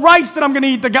of the rice that I'm going to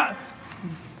eat.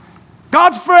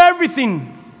 God's for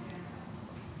everything.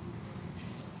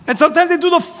 And sometimes they do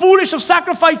the foolish of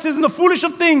sacrifices and the foolish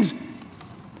of things.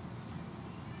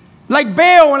 Like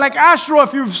Baal and like Asherah,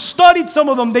 if you've studied some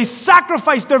of them, they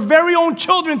sacrifice their very own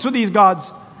children to these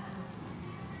gods.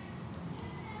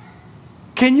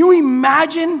 Can you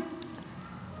imagine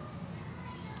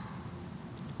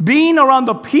being around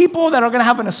the people that are going to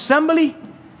have an assembly?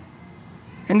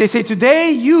 And they say,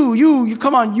 today, you,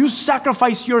 come on, you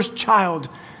sacrifice your child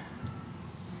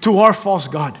to our false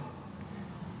god.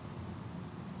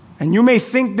 And you may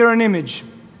think they're an image.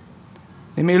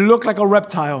 They may look like a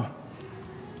reptile.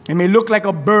 It may look like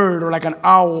a bird or like an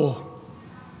owl.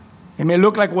 It may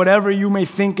look like whatever you may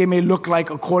think it may look like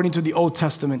according to the Old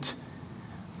Testament.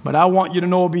 But I want you to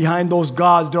know behind those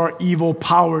gods there are evil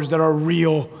powers that are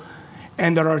real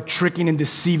and that are tricking and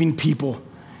deceiving people.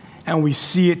 And we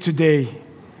see it today.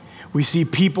 We see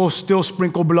people still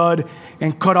sprinkle blood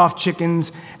and cut off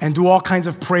chickens and do all kinds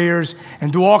of prayers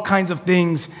and do all kinds of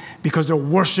things because they're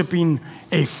worshiping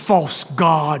a false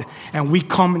God. And we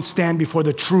come and stand before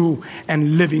the true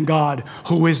and living God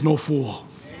who is no fool.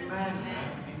 Amen.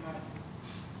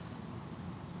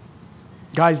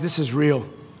 Guys, this is real.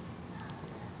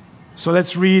 So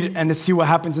let's read and let's see what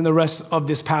happens in the rest of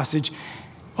this passage.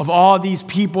 Of all these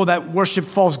people that worship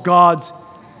false gods,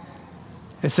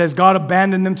 it says God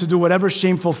abandoned them to do whatever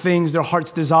shameful things their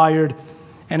hearts desired.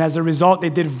 And as a result, they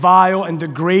did vile and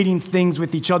degrading things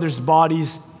with each other's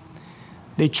bodies.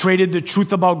 They traded the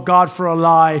truth about God for a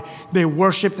lie. They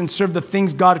worshiped and served the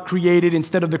things God created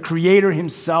instead of the Creator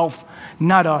himself,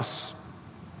 not us.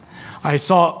 I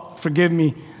saw, forgive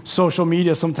me, social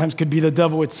media sometimes could be the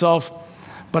devil itself.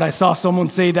 But I saw someone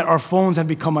say that our phones have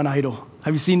become an idol.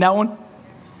 Have you seen that one?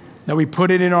 That we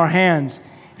put it in our hands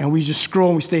and we just scroll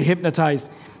and we stay hypnotized.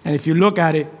 And if you look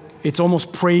at it, it's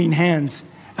almost praying hands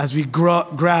as we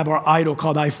grab our idol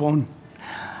called iPhone.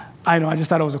 I know, I just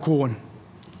thought it was a cool one.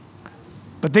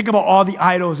 But think about all the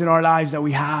idols in our lives that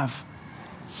we have.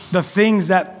 The things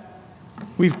that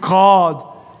we've called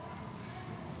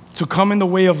to come in the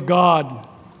way of God.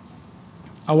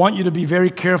 I want you to be very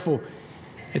careful.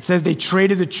 It says they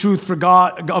traded the truth for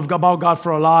God, about God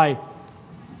for a lie.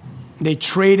 They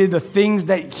traded the things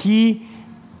that he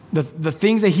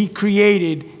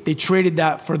created, they traded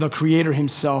that for the Creator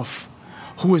himself,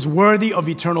 who is worthy of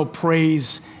eternal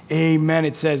praise. Amen,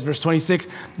 it says, verse 26,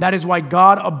 that is why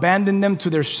God abandoned them to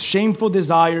their shameful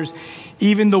desires.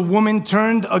 Even the woman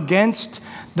turned against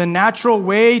the natural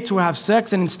way to have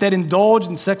sex and instead indulged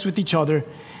in sex with each other.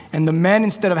 And the men,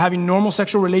 instead of having normal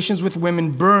sexual relations with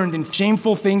women, burned in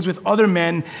shameful things with other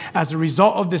men as a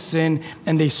result of this sin,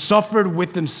 and they suffered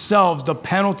with themselves the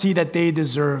penalty that they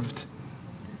deserved.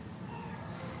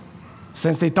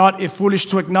 Since they thought it foolish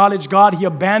to acknowledge God, he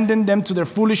abandoned them to their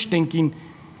foolish thinking,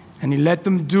 and he let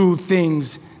them do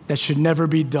things that should never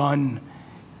be done.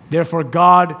 Therefore,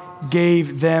 God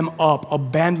gave them up,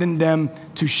 abandoned them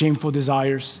to shameful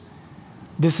desires.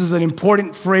 This is an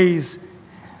important phrase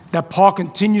that Paul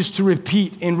continues to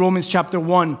repeat in Romans chapter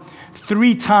 1,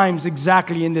 3 times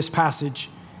exactly in this passage.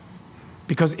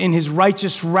 Because in his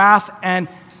righteous wrath and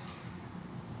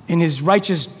in his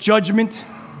righteous judgment,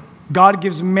 God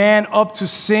gives man up to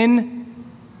sin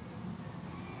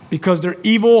because their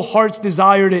evil hearts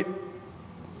desired it,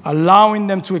 allowing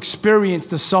them to experience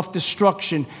the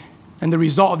self-destruction and the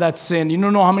result of that sin. You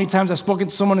don't know how many times I've spoken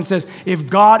to someone and says, if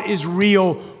God is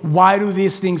real, why do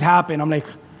these things happen? I'm like,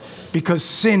 because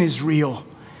sin is real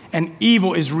and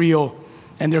evil is real.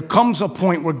 And there comes a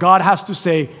point where God has to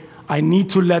say, I need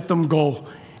to let them go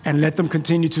and let them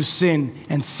continue to sin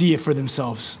and see it for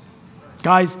themselves.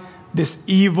 Guys, this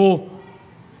evil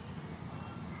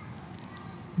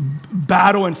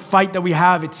battle and fight that we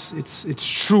have, it's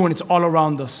true and it's all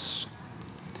around us.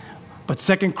 But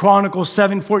 2 Chronicles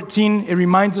 7:14, it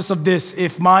reminds us of this.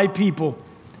 If my people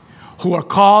who are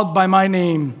called by my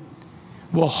name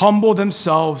will humble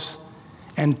themselves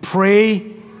and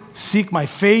pray, seek my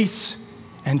face,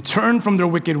 and turn from their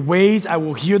wicked ways, I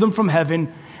will hear them from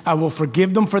heaven, I will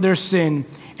forgive them for their sin,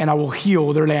 and I will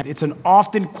heal their land. It's an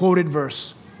often quoted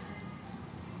verse.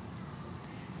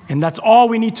 And that's all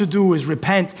we need to do is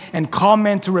repent and call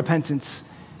men to repentance.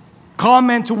 Call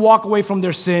men to walk away from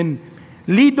their sin.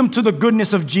 Lead them to the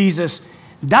goodness of Jesus.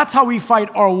 That's how we fight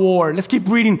our war. Let's keep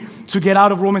reading to get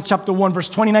out of Romans chapter 1. Verse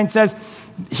 29 says,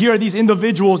 here are these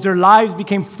individuals. Their lives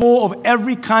became full of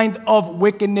every kind of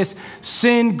wickedness,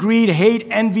 sin, greed, hate,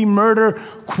 envy, murder,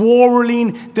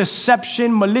 quarreling,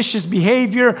 deception, malicious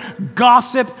behavior,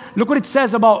 gossip. Look what it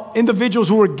says about individuals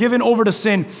who were given over to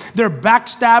sin. They're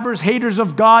backstabbers, haters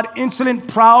of God, insolent,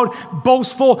 proud,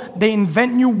 boastful. They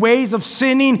invent new ways of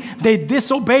sinning. They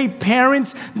disobey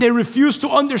parents. They refuse to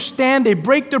understand. They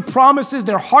break their promises.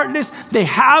 They're heartless. They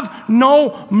have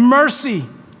no mercy.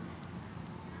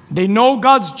 They know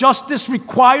God's justice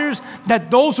requires that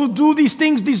those who do these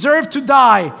things deserve to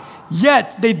die,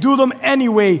 yet they do them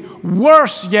anyway.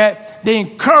 Worse yet, they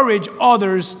encourage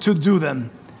others to do them.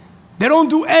 They don't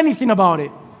do anything about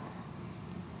it.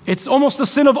 It's almost a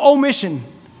sin of omission,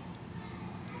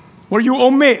 where you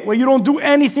omit, where you don't do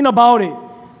anything about it,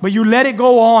 but you let it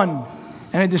go on,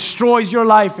 and it destroys your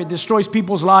life. It destroys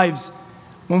people's lives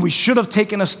when we should have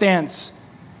taken a stance.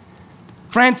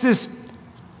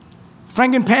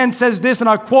 Frankenpan says this, and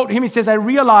I'll quote him. He says, I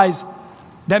realize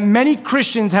that many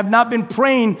Christians have not been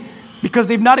praying because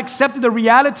they've not accepted the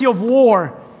reality of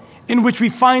war in which we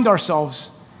find ourselves.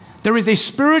 There is a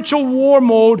spiritual war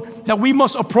mode that we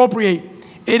must appropriate.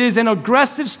 It is an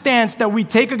aggressive stance that we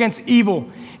take against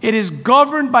evil. It is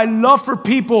governed by love for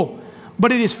people,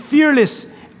 but it is fearless,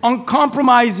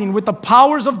 uncompromising with the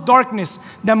powers of darkness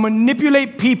that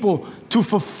manipulate people to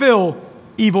fulfill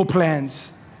evil plans.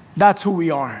 That's who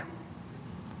we are.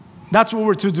 That's what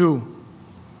we're to do.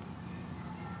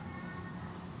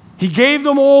 He gave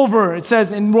them over, it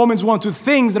says in Romans 1, to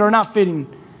things that are not fitting.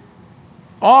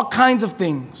 All kinds of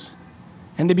things.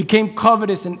 And they became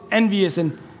covetous and envious,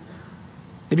 and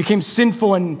they became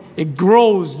sinful, and it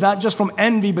grows not just from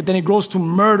envy, but then it grows to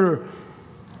murder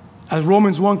as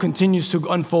Romans 1 continues to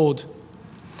unfold.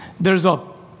 There's a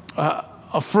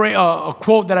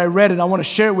quote that I read, and I want to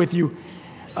share it with you.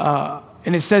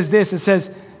 And it says this, it says,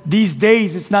 these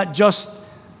days, it's not just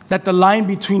that the line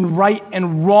between right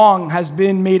and wrong has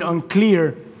been made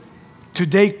unclear.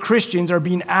 Today, Christians are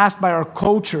being asked by our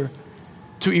culture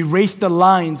to erase the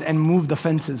lines and move the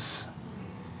fences.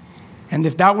 And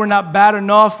if that were not bad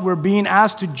enough, we're being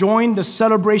asked to join the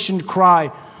celebration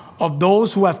cry of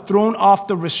those who have thrown off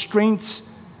the restraints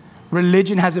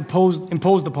religion has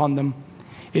imposed upon them.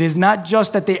 It is not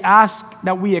just that they ask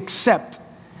that we accept,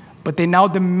 but they now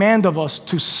demand of us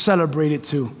to celebrate it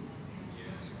too.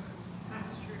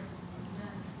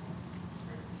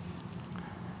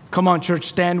 Come on,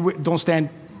 church, don't stand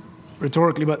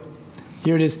rhetorically, but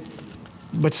here it is.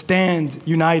 But stand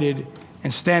united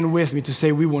and stand with me to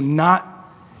say we will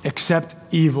not accept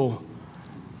evil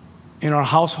in our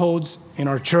households, in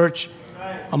our church,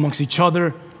 amongst each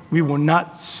other. We will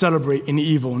not celebrate in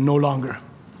evil no longer.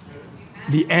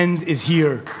 The end is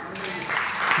here.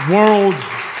 World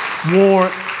War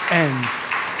End.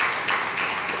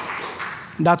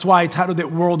 That's why I titled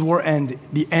it World War End.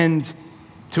 The end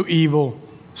to evil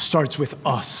starts with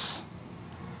us.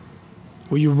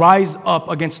 Will you rise up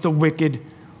against the wicked?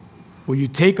 Will you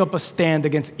take up a stand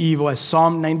against evil? As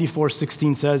Psalm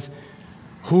 94:16 says,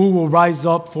 who will rise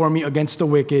up for me against the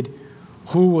wicked?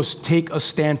 Who will take a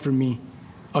stand for me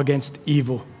against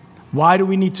evil? Why do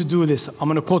we need to do this? I'm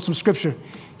going to quote some scripture.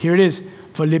 Here it is.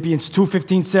 Philippians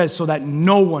 2:15 says, so that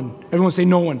no one, everyone say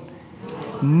no one,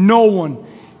 no one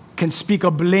can speak a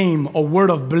word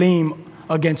of blame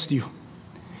against you.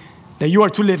 That you are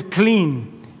to live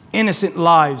clean, innocent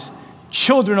lives,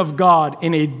 children of God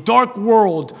in a dark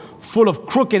world full of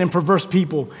crooked and perverse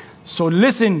people. So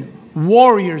listen,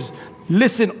 warriors,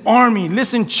 listen, army,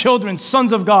 listen, children,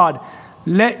 sons of God.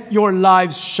 Let your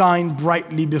lives shine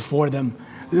brightly before them.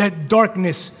 Let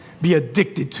darkness be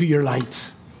addicted to your light.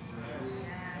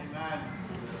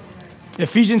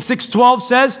 Ephesians 6:12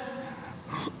 says,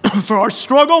 for our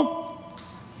struggle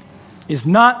is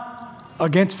not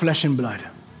against flesh and blood.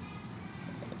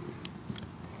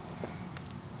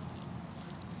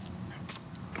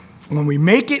 When we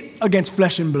make it against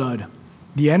flesh and blood,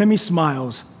 the enemy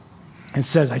smiles and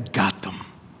says, I got them.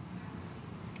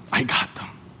 I got them.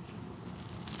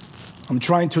 I'm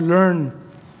trying to learn,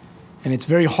 and it's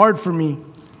very hard for me,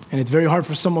 and it's very hard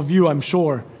for some of you, I'm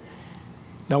sure,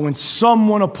 that when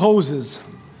someone opposes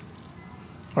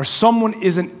or someone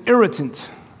is an irritant,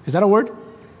 is that a word?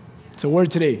 It's a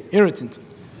word today, irritant.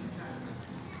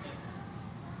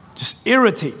 Just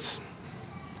irritates.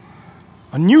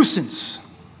 A nuisance.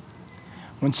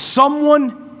 When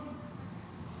someone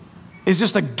is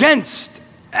just against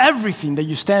everything that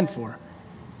you stand for.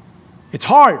 It's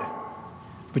hard,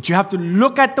 but you have to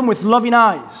look at them with loving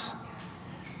eyes,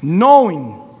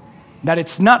 knowing that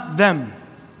it's not them,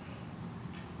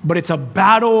 but it's a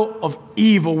battle of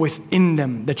evil within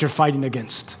them that you're fighting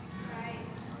against.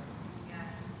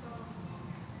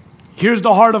 Here's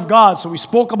the heart of God. So we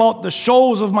spoke about the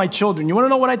shows of my children. You want to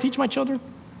know what I teach my children?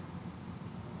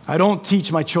 I don't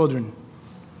teach my children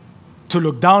to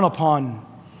look down upon,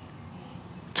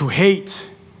 to hate,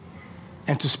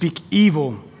 and to speak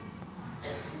evil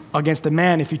against a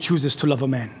man if he chooses to love a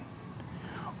man,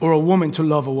 or a woman to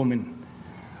love a woman.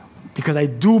 Because I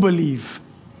do believe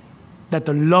that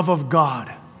the love of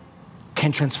God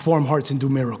can transform hearts and do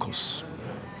miracles.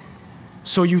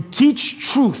 So you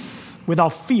teach truth without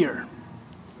fear.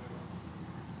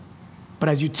 But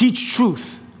as you teach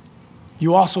truth,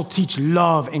 you also teach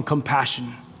love and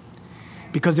compassion.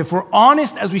 Because if we're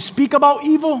honest as we speak about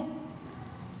evil,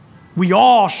 we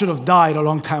all should have died a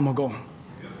long time ago.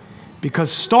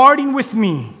 Because starting with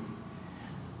me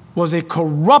was a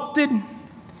corrupted,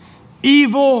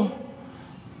 evil,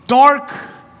 dark,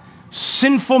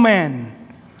 sinful man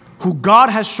who God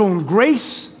has shown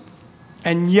grace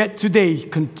and yet today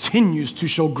continues to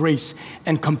show grace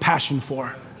and compassion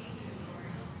for.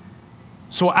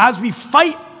 So as we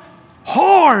fight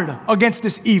hard against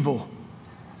this evil,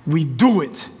 we do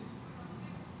it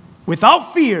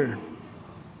without fear,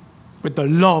 with the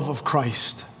love of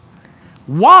Christ.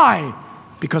 Why?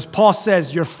 Because Paul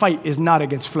says your fight is not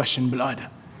against flesh and blood.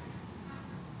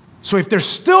 So if they're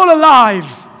still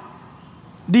alive,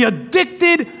 the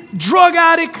addicted, drug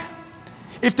addict,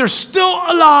 if they're still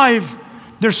alive,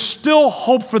 there's still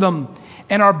hope for them.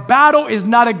 And our battle is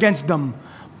not against them,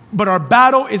 but our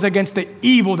battle is against the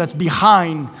evil that's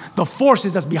behind, the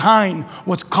forces that's behind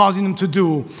what's causing them to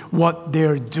do what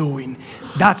they're doing.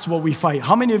 That's what we fight.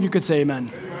 How many of you could say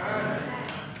amen?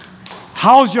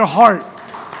 How's your heart?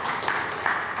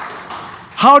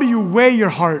 How do you weigh your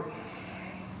heart?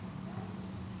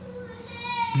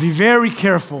 Be very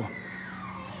careful.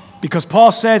 Because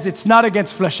Paul says it's not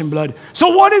against flesh and blood.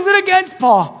 So what is it against,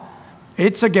 Paul?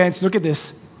 It's against, look at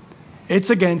this. It's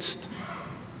against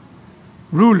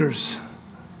rulers.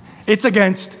 It's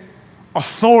against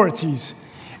authorities.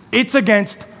 It's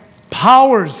against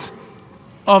powers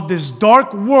of this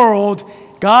dark world.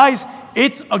 Guys,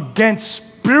 it's against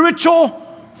spiritual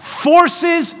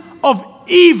forces of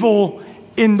evil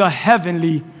in the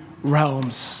heavenly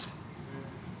realms.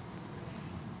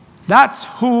 That's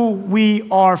who we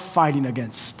are fighting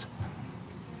against.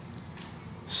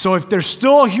 So if there's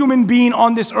still a human being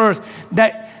on this earth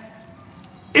that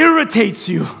irritates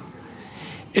you,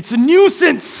 it's a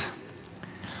nuisance.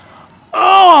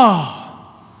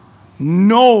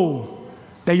 Know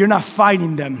that you're not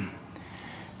fighting them.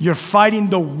 You're fighting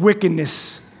the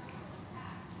wickedness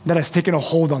that has taken a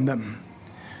hold on them.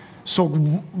 So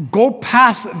go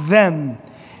past them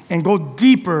and go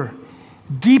deeper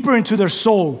into their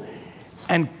soul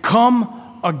and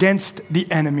come against the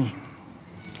enemy.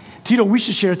 Tito, we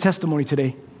should share a testimony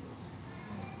today.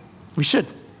 We should.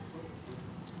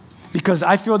 Because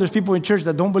I feel there's people in church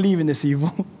that don't believe in this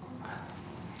evil.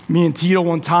 Me and Tito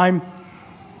one time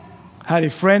had a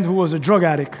friend who was a drug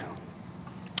addict,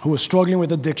 who was struggling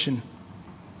with addiction.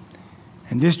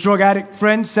 And this drug addict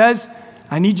friend says,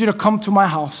 I need you to come to my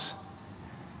house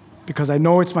because I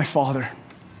know it's my father.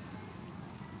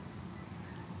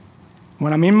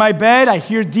 When I'm in my bed, I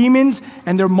hear demons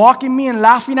and they're mocking me and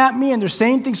laughing at me and they're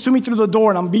saying things to me through the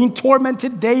door and I'm being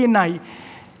tormented day and night.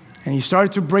 And he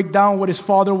started to break down what his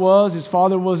father was. His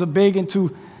father was a big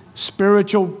into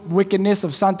spiritual wickedness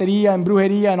of santeria and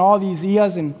brujeria and all these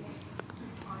ias. And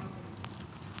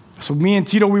so me and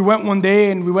Tito, we went one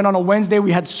day and we went on a Wednesday.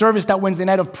 We had service that Wednesday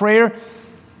night of prayer.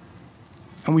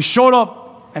 And we showed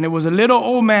up and it was a little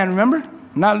old man, remember?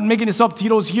 I'm not making this up.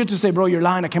 Tito's here to say, bro, you're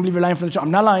lying. I can't believe you're lying for the church.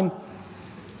 I'm not lying.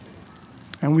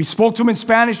 And we spoke to him in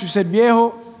Spanish. We said,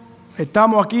 viejo,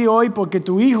 estamos aquí hoy porque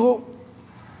tu hijo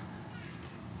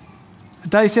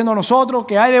está diciendo a nosotros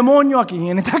que hay demonio aquí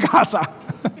en esta casa.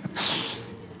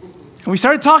 And we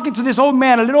started talking to this old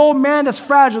man, a little old man that's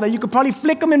fragile, that you could probably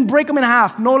flick him and break him in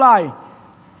half, no lie.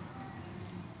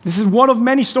 This is one of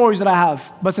many stories that I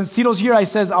have. But since Tito's here, I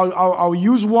says I'll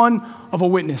use one of a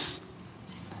witness.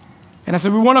 And I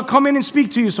said, we want to come in and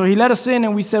speak to you. So he let us in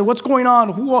and we said, what's going on?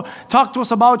 Who talked to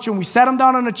us about you? And we sat him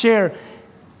down on a chair.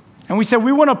 And we said,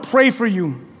 we want to pray for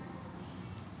you.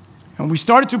 And we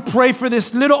started to pray for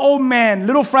this little old man,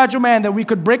 little fragile man, that we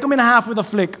could break him in half with a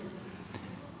flick.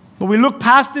 But we looked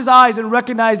past his eyes and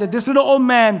recognized that this little old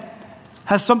man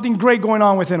has something great going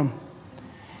on within him.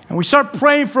 And we start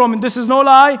praying for him, and this is no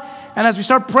lie. And as we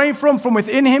start praying for him, from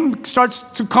within him starts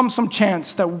to come some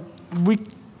chants that we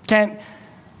can't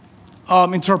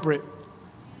interpret.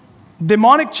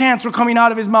 Demonic chants were coming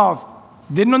out of his mouth.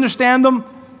 Didn't understand them.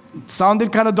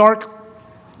 Sounded kind of dark,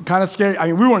 kind of scary. I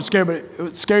mean, we weren't scared, but it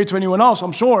was scary to anyone else,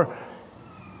 I'm sure.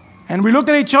 And we looked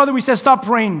at each other. We said, stop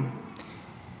praying.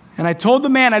 And I told the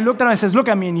man, I looked at him, I said, look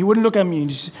at me. And he wouldn't look at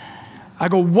me. I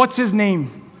go, what's his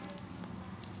name?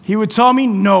 He would tell me,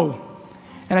 no.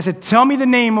 And I said, tell me the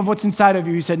name of what's inside of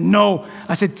you. He said, no.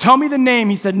 I said, tell me the name.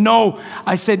 He said, no.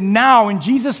 I said, now, in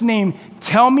Jesus' name,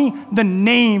 tell me the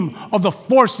name of the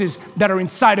forces that are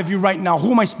inside of you right now.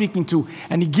 Who am I speaking to?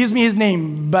 And he gives me his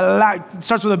name. It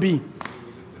starts with a B.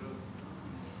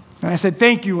 And I said,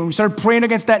 thank you. And we started praying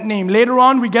against that name. Later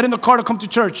on, we get in the car to come to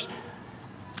church.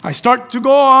 I start to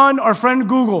go on our friend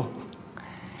Google.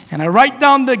 And I write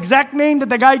down the exact name that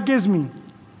the guy gives me.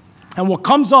 And what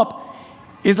comes up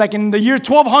is like in the year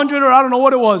 1200, or I don't know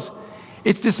what it was.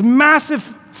 It's this massive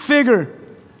figure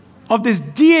of this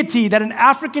deity that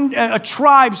a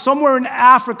tribe somewhere in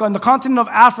Africa, in the continent of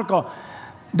Africa,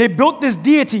 they built this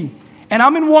deity. And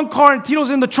I'm in one car and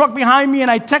Tito's in the truck behind me, and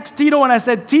I text Tito and I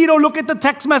said, Tito, look at the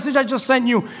text message I just sent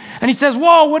you. And he says,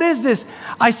 whoa, what is this?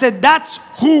 I said, that's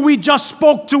who we just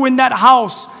spoke to in that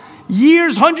house.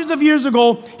 Years, hundreds of years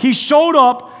ago, he showed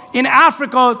up in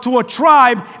Africa to a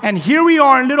tribe, and here we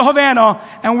are in Little Havana,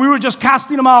 and we were just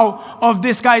casting them out of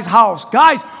this guy's house.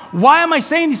 Guys, why am I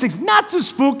saying these things? Not to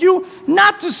spook you,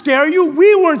 not to scare you.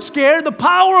 We weren't scared. The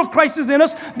power of Christ is in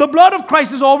us. The blood of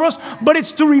Christ is over us. But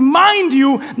it's to remind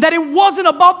you that it wasn't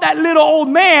about that little old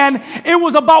man. It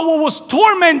was about what was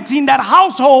tormenting that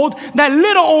household, that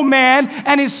little old man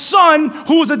and his son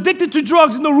who was addicted to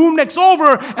drugs in the room next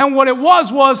over. And what it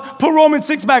was, put Romans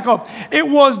 6 back up. It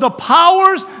was the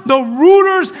powers, the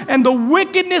rulers, and the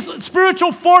wickedness,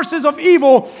 spiritual forces of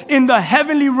evil in the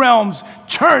heavenly realms.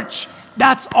 Church,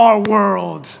 that's our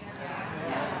world.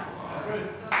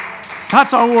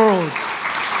 That's our world.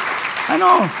 I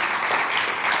know.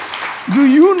 Do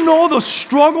you know the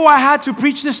struggle I had to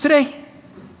preach this today?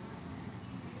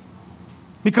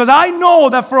 Because I know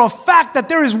that for a fact that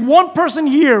there is one person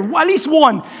here, at least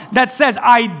one, that says,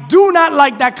 I do not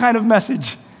like that kind of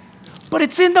message. But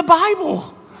it's in the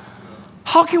Bible.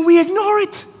 How can we ignore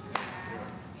it?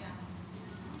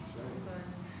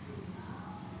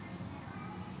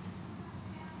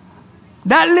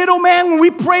 That little man, when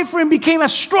we prayed for him, became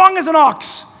as strong as an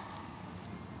ox.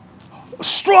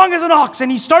 Strong as an ox.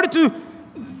 And he started to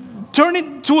turn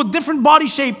into a different body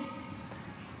shape.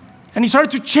 And he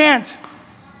started to chant.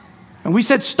 And we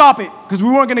said, stop it, because we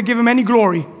weren't going to give him any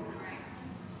glory.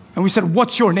 And we said,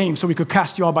 what's your name? So we could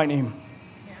cast you out by name.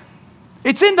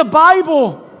 It's in the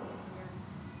Bible.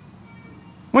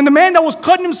 When the man that was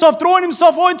cutting himself, throwing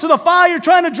himself into the fire,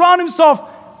 trying to drown himself,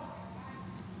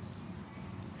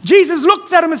 Jesus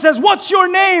looks at him and says, what's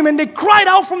your name? And they cried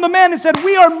out from the man and said,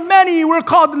 we are many. We're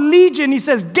called Legion. He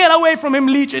says, get away from him,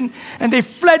 Legion. And they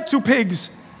fled to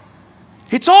pigs.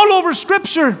 It's all over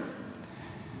Scripture.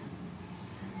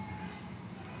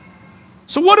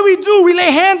 So what do? We lay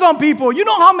hands on people. You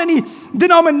know how many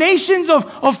denominations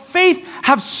of faith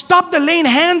have stopped the laying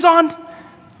hands on?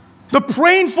 The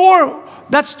praying for?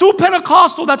 That's too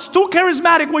Pentecostal. That's too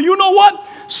charismatic. Well, you know what?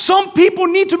 Some people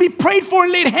need to be prayed for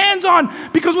and laid hands on,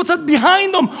 because what's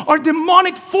behind them are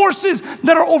demonic forces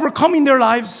that are overcoming their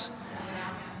lives.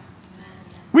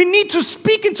 We need to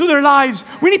speak into their lives.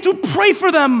 We need to pray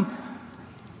for them.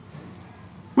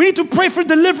 We need to pray for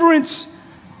deliverance,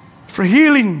 for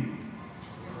healing.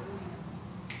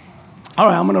 All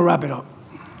right, I'm going to wrap it up.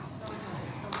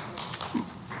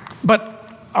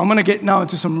 But I'm going to get now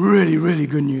into some really, really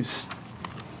good news.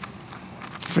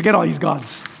 Forget all these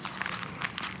gods.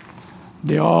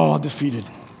 They're all defeated.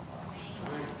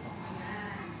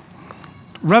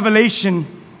 Revelation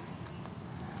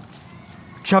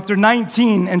chapter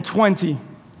 19 and 20.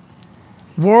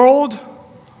 World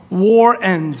war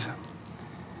end.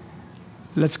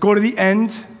 Let's go to the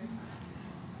end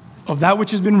of that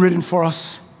which has been written for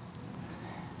us.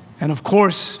 And of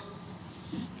course,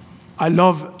 I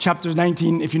love chapters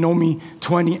 19, if you know me,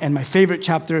 20, and my favorite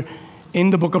chapter in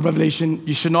the book of Revelation.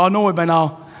 You should all know it by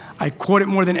now. I quote it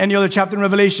more than any other chapter in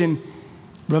Revelation.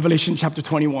 Revelation chapter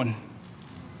 21.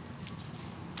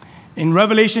 In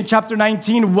Revelation chapter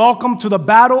 19, welcome to the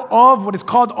battle of what is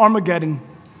called Armageddon.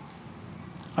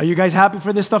 Are you guys happy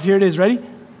for this stuff? Here it is. Ready?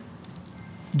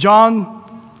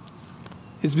 John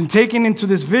has been taken into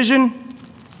this vision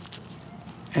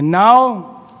And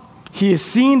now he has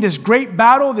seen this great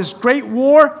battle, this great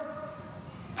war,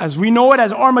 as we know it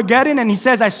as Armageddon. And he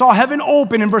says, I saw heaven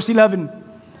open in verse 11,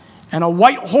 and a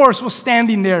white horse was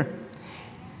standing there.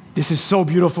 This is so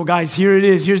beautiful, guys. Here it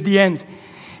is. Here's the end.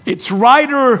 Its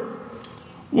rider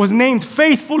was named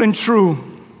Faithful and True,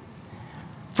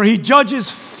 for he judges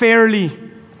fairly,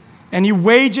 and he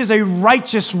wages a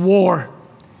righteous war.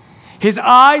 His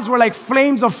eyes were like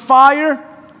flames of fire,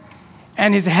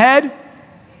 and his head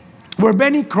were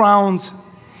many crowns.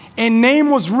 A name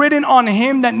was written on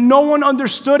him that no one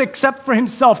understood except for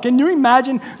himself. Can you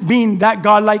imagine being that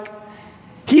godlike?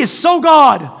 He is so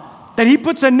God that he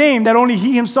puts a name that only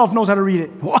he himself knows how to read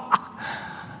it.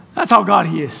 That's how God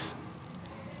he is.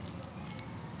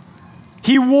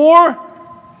 He wore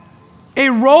a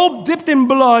robe dipped in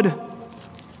blood,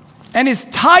 and his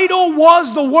title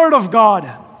was the Word of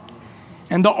God.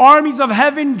 And the armies of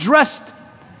heaven, dressed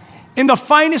in the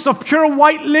finest of pure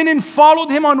white linen, followed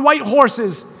him on white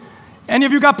horses. Any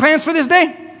of you got plans for this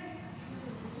day?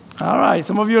 All right,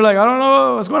 some of you are like, I don't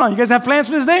know what's going on. You guys have plans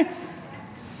for this day?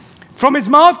 From his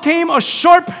mouth came a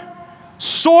sharp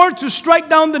sword to strike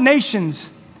down the nations.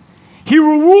 He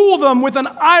will rule them with an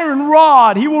iron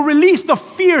rod. He will release the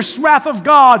fierce wrath of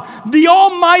God, the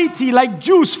Almighty, like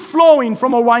juice flowing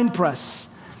from a winepress.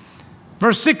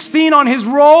 Verse 16, on his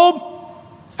robe,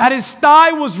 at his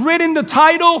thigh was written the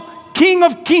title, King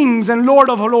of Kings and Lord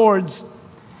of Lords.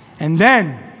 And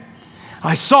then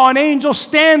I saw an angel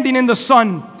standing in the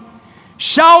sun,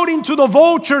 shouting to the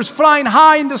vultures flying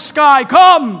high in the sky,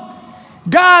 come,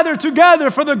 gather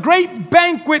together for the great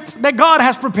banquet that God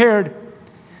has prepared.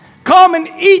 Come and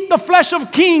eat the flesh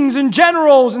of kings and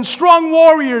generals and strong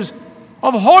warriors,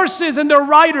 of horses and their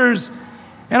riders,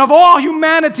 and of all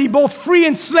humanity, both free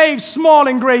and slaves, small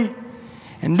and great.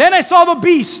 And then I saw the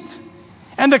beast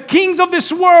and the kings of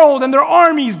this world and their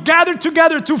armies gathered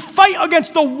together to fight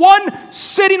against the one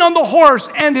sitting on the horse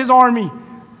and his army.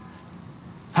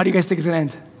 How do you guys think it's going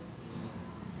to end?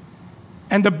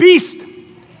 And the beast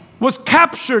was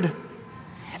captured,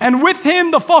 and with him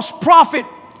the false prophet,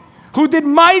 who did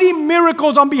mighty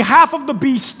miracles on behalf of the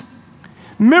beast,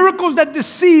 miracles that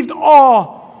deceived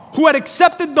all who had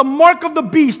accepted the mark of the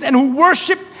beast and who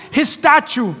worshipped his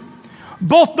statue.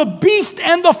 Both the beast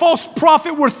and the false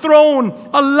prophet were thrown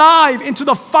alive into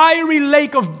the fiery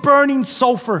lake of burning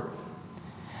sulfur.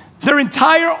 Their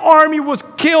entire army was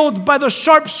killed by the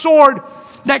sharp sword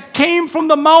that came from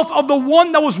the mouth of the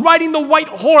one that was riding the white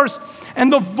horse,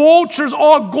 and the vultures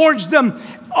all gorged them,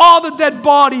 all the dead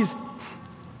bodies.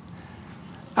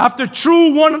 After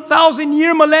true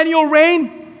 1,000-year millennial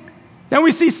reign, then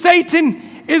we see Satan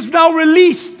is now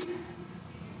released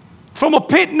from a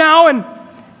pit now, and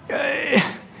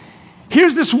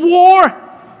here's this war,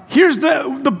 here's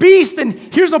the beast, and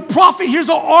here's the prophet, here's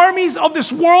the armies of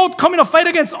this world coming to fight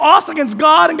against us, against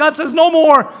God, and God says, no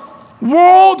more.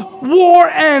 World war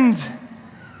end.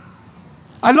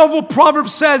 I love what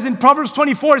Proverbs says. In Proverbs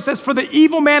 24, it says, for the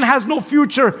evil man has no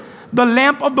future. The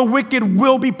lamp of the wicked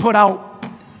will be put out.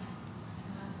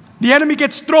 The enemy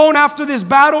gets thrown after this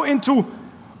battle into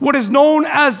what is known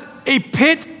as a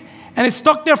pit, and is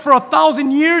stuck there for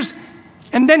 1,000 years,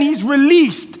 and then he's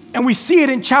released, and we see it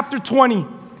in chapter 20.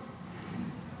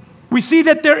 We see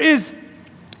that there is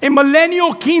a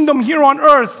millennial kingdom here on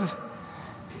earth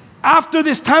after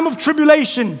this time of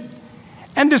tribulation,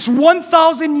 and this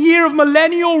 1,000 year of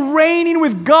millennial reigning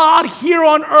with God here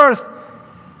on earth.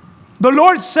 The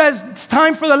Lord says it's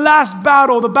time for the last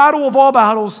battle, the battle of all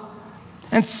battles.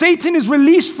 And Satan is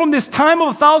released from this time of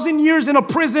 1,000 years in a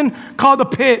prison called the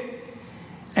pit.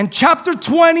 And chapter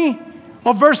 20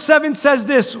 of verse 7 says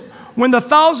this: when the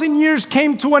 1,000 years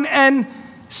came to an end,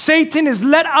 Satan is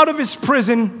let out of his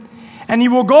prison, and he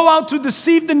will go out to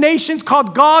deceive the nations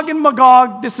called Gog and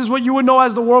Magog. This is what you would know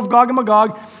as the war of Gog and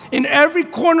Magog. In every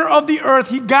corner of the earth,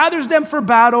 he gathers them for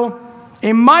battle.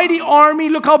 A mighty army,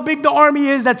 look how big the army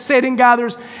is that Satan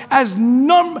gathers, as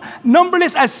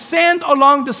numberless as sand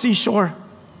along the seashore.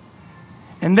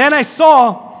 And then I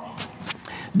saw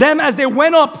them as they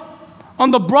went up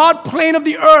on the broad plain of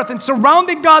the earth and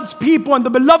surrounded God's people and the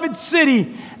beloved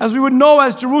city, as we would know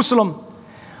as Jerusalem.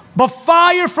 But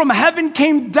fire from heaven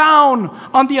came down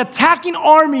on the attacking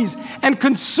armies and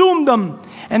consumed them.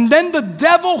 And then the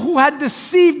devil who had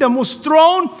deceived them was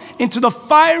thrown into the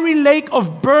fiery lake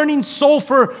of burning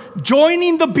sulfur,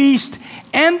 joining the beast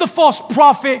and the false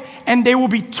prophet, and they will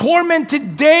be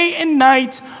tormented day and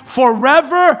night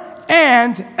forever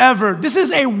and ever. This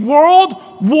is a world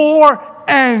war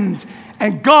end,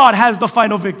 and God has the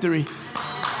final victory.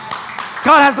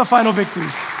 God has the final victory.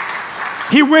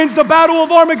 He wins the battle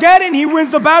of Armageddon. He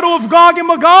wins the battle of Gog and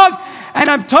Magog. And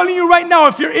I'm telling you right now,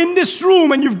 if you're in this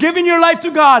room and you've given your life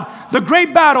to God, the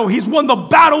great battle, He's won the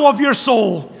battle of your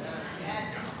soul.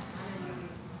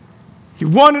 He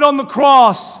won it on the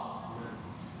cross.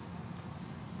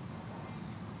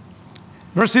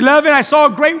 Verse 11, I saw a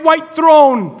great white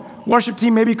throne. Worship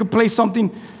team, maybe you could play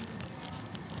something.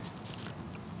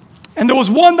 And there was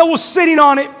one that was sitting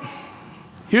on it.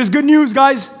 Here's good news,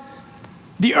 guys.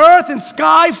 The earth and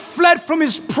sky fled from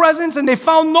His presence, and they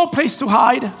found no place to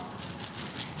hide.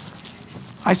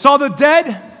 I saw the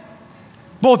dead,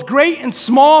 both great and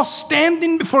small,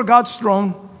 standing before God's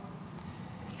throne.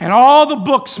 And all the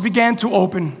books began to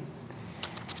open.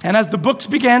 And as the books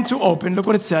began to open, look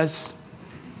what it says.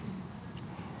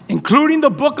 Including the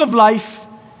book of life.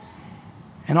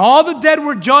 And all the dead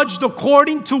were judged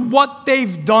according to what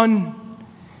they've done,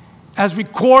 as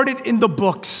recorded in the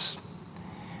books.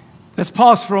 Let's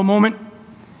pause for a moment.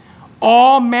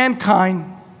 All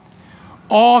mankind,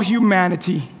 all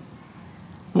humanity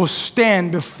will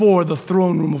stand before the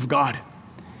throne room of God.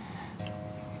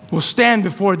 Will stand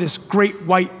before this great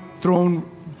white throne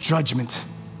judgment.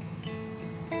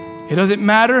 It doesn't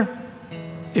matter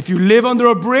if you live under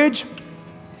a bridge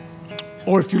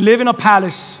or if you live in a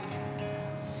palace.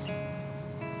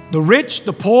 The rich,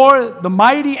 the poor, the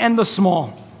mighty, and the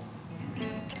small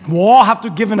will all have to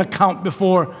give an account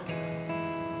before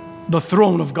the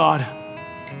throne of God.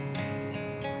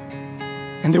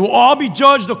 And they will all be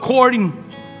judged according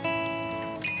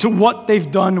to what they've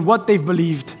done, what they've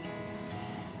believed.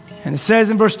 And it says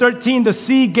in verse 13, the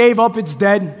sea gave up its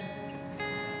dead.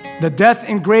 The death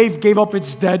and grave gave up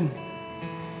its dead.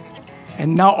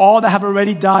 And now all that have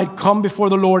already died come before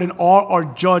the Lord, and all are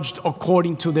judged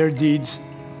according to their deeds.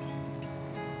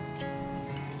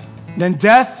 Then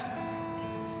death,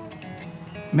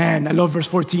 man, I love verse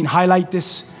 14. Highlight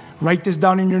this. Write this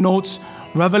down in your notes.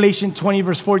 Revelation 20,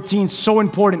 verse 14, so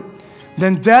important.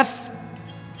 Then death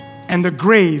and the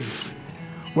grave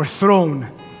were thrown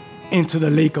into the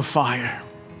lake of fire.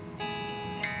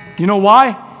 You know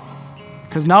why?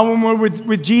 Because now when we're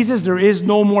with Jesus, there is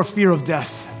no more fear of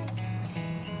death.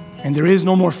 And there is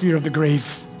no more fear of the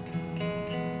grave.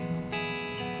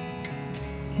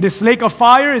 This lake of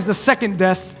fire is the second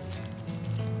death.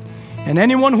 And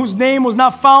anyone whose name was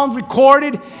not found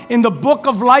recorded in the book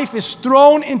of life is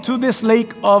thrown into this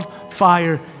lake of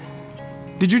fire.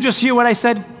 Did you just hear what I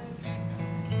said?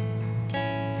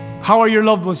 How are your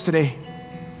loved ones today?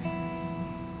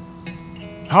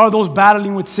 How are those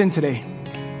battling with sin today?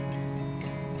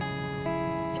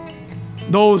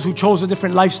 Those who chose a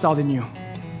different lifestyle than you.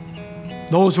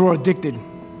 Those who are addicted.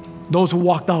 Those who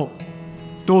walked out.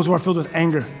 Those who are filled with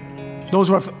anger. Those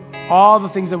who are all the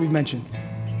things that we've mentioned.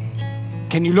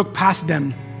 Can you look past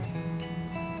them?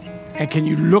 And can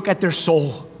you look at their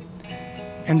soul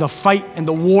and the fight and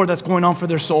the war that's going on for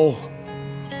their soul?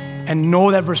 And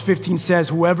know that verse 15 says,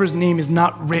 whoever's name is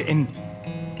not written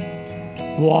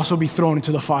will also be thrown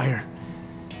into the fire.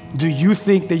 Do you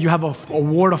think that you have a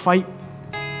war to fight?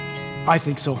 I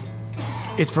think so.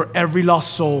 It's for every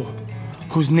lost soul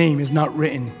whose name is not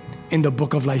written in the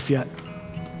book of life yet.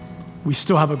 We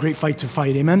still have a great fight to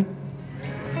fight, amen?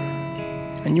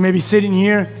 And you may be sitting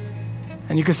here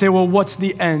and you can say, well, what's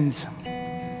the end?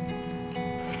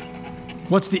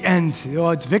 What's the end? Oh,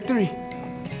 it's victory.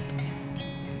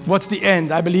 What's the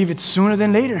end? I believe it's sooner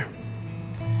than later.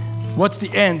 What's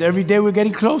the end? Every day we're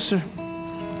getting closer.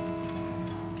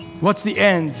 What's the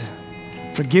end?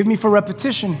 Forgive me for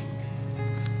repetition.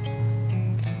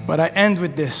 But I end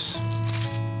with this.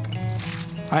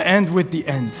 I end with the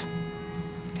end.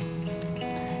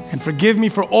 And forgive me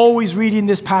for always reading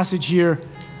this passage here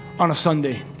on a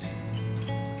Sunday.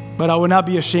 But I will not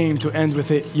be ashamed to end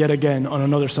with it yet again on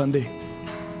another Sunday.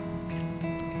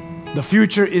 The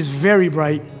future is very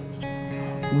bright.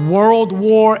 World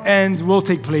war end will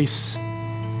take place.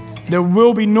 There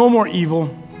will be no more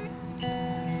evil.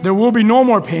 There will be no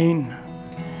more pain.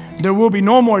 There will be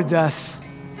no more death.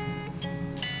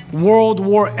 World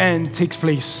war end takes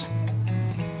place.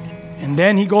 And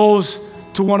then he goes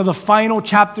to one of the final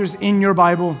chapters in your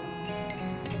Bible.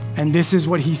 And this is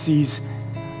what he sees.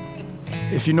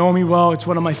 If you know me well, it's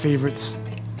one of my favorites.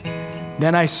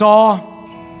 Then I saw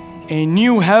a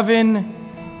new heaven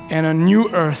and a new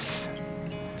earth.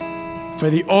 For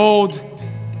the old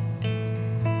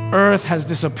earth has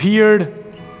disappeared,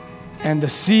 and the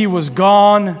sea was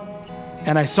gone.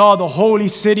 And I saw the holy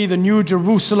city, the new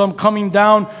Jerusalem, coming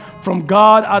down from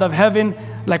God out of heaven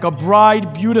like a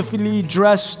bride beautifully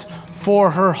dressed for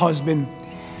her husband.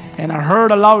 And I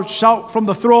heard a loud shout from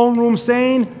the throne room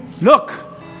saying, look,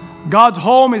 God's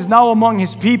home is now among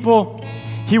his people.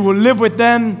 He will live with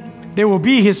them. They will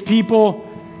be his people.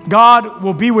 God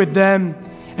will be with them,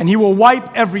 and He will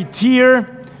wipe every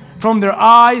tear from their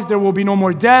eyes. There will be no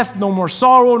more death, no more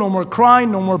sorrow, no more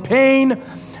crying, no more pain.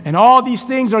 And all these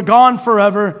things are gone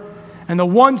forever. And the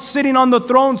one sitting on the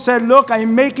throne said, look, I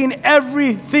am making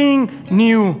everything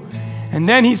new. And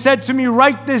then He said to me,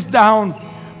 write this down,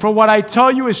 for what I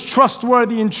tell you is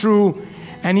trustworthy and true.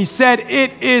 And He said,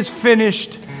 it is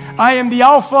finished. I am the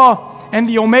Alpha and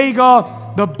the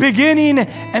Omega, the beginning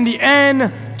and the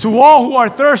end. To all who are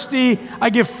thirsty, I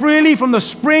give freely from the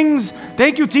springs.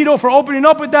 Thank you, Tito, for opening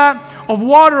up with that, of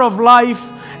water of life.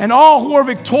 And all who are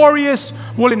victorious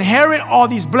will inherit all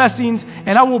these blessings,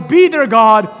 and I will be their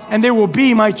God, and they will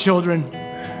be my children.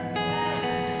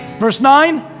 Verse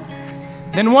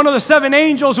 9, then one of the 7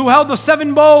 angels who held the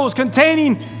 7 bowls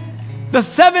containing the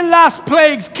 7 last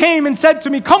plagues came and said to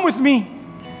me, come with me,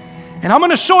 and I'm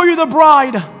going to show you the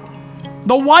bride,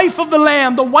 the wife of the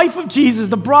Lamb, the wife of Jesus,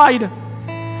 the bride.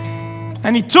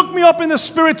 And He took me up in the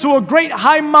Spirit to a great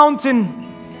high mountain,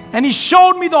 and He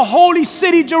showed me the holy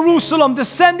city, Jerusalem,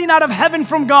 descending out of heaven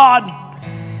from God.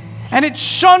 And it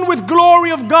shone with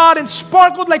glory of God and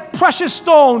sparkled like precious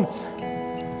stone.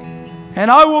 And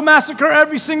I will massacre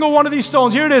every single one of these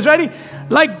stones. Here it is, ready?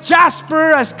 Like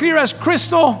jasper, as clear as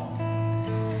crystal.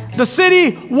 The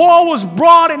city wall was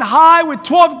broad and high with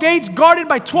 12 gates guarded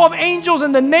by 12 angels,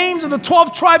 and the names of the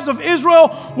 12 tribes of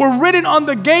Israel were written on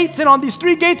the gates, and on these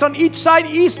 3 gates on each side,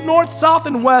 east, north, south,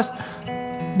 and west.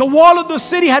 The wall of the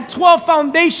city had 12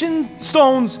 foundation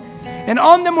stones, and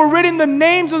on them were written the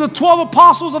names of the 12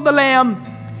 apostles of the Lamb.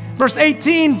 Verse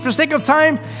 18, for sake of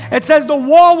time, it says, the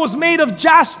wall was made of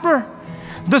jasper.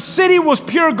 The city was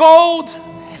pure gold,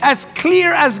 as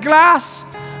clear as glass.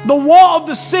 The wall of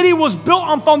the city was built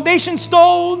on foundation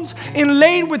stones,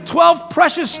 inlaid with 12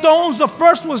 precious stones. The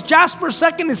first was jasper,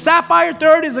 second is sapphire,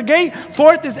 third is agate,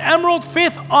 fourth is emerald,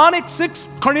 fifth onyx, sixth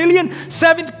carnelian,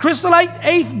 seventh chrysolite,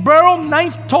 eighth beryl,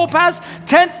 ninth topaz,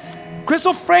 10th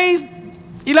chrysoprase,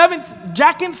 11th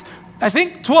jacinth,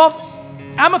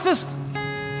 12th amethyst.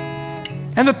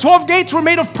 And the 12 gates were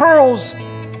made of pearls,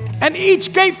 and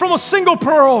each gate from a single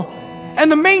pearl.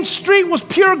 And the main street was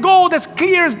pure gold, as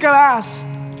clear as glass.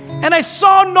 And I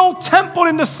saw no temple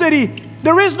in the city.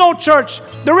 There is no church.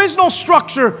 There is no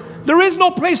structure. There is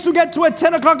no place to get to at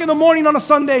 10 o'clock in the morning on a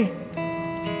Sunday.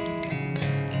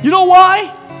 You know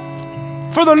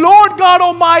why? For the Lord God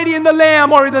Almighty and the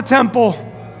Lamb are in the temple.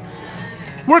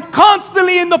 We're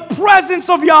constantly in the presence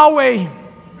of Yahweh.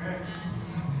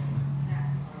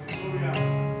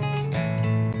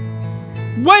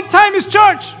 When time is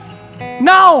church?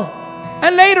 Now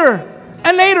and later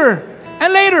and later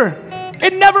and later.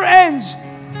 It never ends.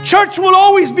 Church will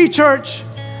always be church.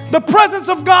 The presence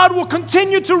of God will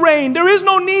continue to reign. There is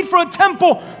no need for a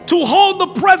temple to hold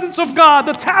the presence of God.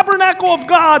 The tabernacle of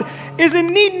God is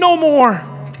in need no more.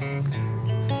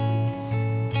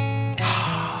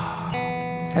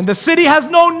 And the city has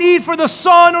no need for the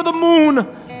sun or the moon.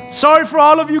 Sorry for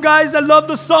all of you guys that love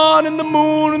the sun and the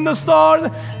moon and the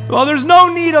stars. Well, there's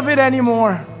no need of it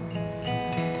anymore.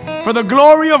 For the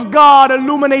glory of God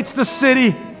illuminates the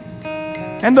city.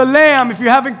 And the Lamb, if you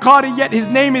haven't caught it yet, His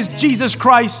name is Jesus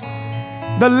Christ.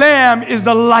 The Lamb is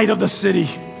the light of the city.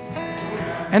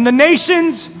 And the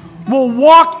nations will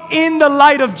walk in the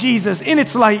light of Jesus, in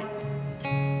its light.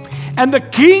 And the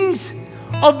kings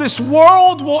of this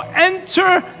world will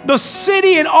enter the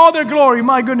city in all their glory.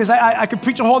 My goodness, I could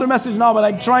preach a whole other message now, but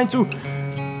I'm trying to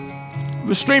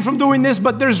restrain from doing this.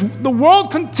 But the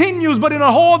world continues, but in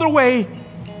a whole other way.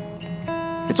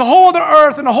 It's a whole other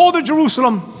earth and a whole other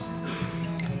Jerusalem.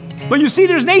 But you see,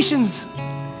 there's nations,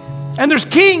 and there's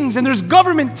kings, and there's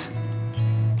government,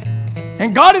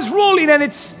 and God is ruling, and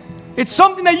it's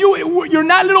something that you're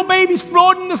not little babies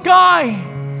floating in the sky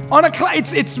on a cloud.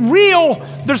 It's real.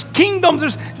 There's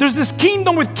kingdoms. There's this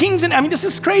kingdom with kings, and I mean, this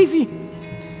is crazy.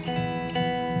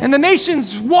 And the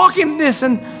nations walk in this,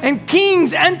 and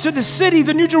kings enter the city,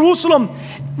 the New Jerusalem.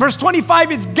 Verse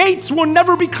 25, its gates will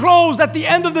never be closed at the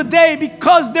end of the day,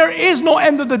 because there is no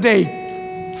end of the day.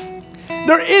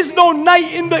 There is no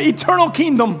night in the eternal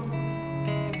kingdom.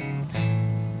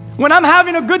 When I'm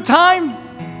having a good time,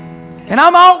 and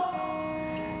I'm out,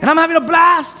 and I'm having a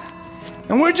blast,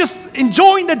 and we're just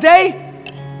enjoying the day,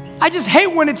 I just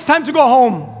hate when it's time to go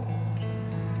home.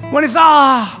 When it's,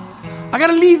 I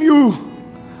gotta leave you.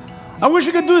 I wish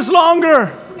we could do this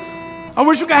longer. I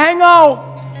wish we could hang out.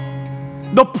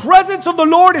 The presence of the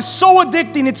Lord is so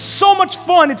addicting. It's so much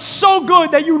fun. It's so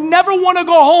good that you never want to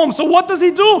go home. So what does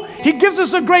He do? He gives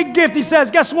us a great gift. He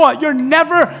says, guess what? You're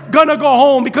never going to go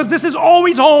home, because this is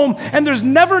always home, and there's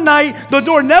never night. The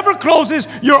door never closes.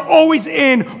 You're always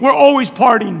in. We're always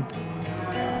partying.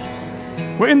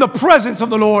 We're in the presence of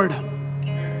the Lord.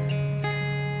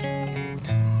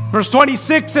 Verse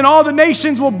 26, and all the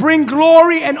nations will bring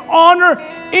glory and honor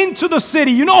into the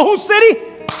city. You know whose city?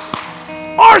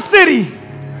 Our city.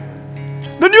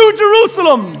 The New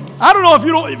Jerusalem. I don't know if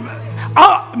you don't.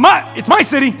 It's my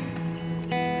city.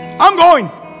 I'm going.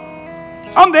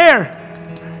 I'm there.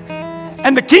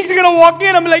 And the kings are going to walk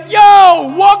in. I'm like,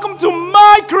 yo, welcome to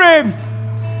my crib.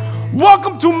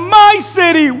 Welcome to my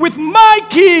city with my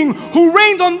king who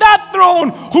reigns on that throne,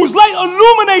 whose light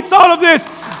illuminates all of this.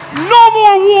 No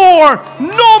more war,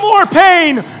 no more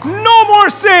pain, no more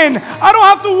sin. I don't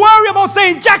have to worry about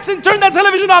saying, Jackson, turn that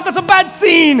television off, that's a bad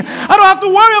scene. I don't have to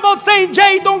worry about saying,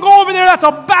 Jay, don't go over there, that's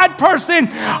a bad person.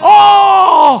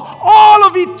 Oh, all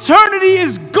of eternity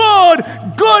is good,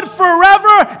 good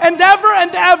forever and ever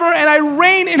and ever, and I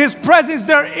reign in his presence.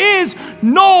 There is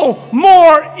no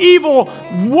more evil.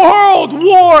 World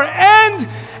war end,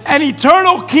 and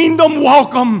eternal kingdom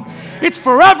welcome. It's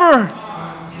forever.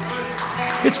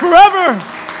 It's forever.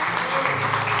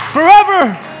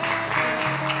 Forever.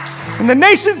 And the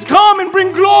nations come and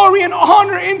bring glory and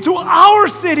honor into our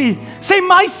city. Say,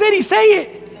 my city, say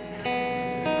it.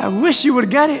 I wish you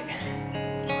would get it.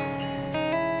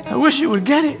 I wish you would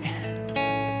get it.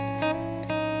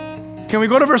 Can we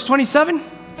go to verse 27?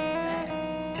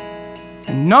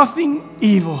 And nothing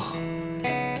evil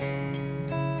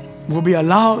will be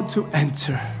allowed to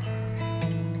enter.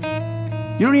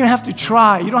 You don't even have to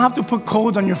try. You don't have to put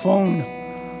codes on your phone.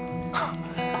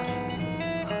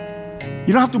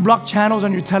 You don't have to block channels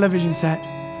on your television set.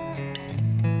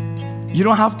 You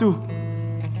don't have to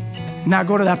not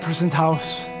go to that person's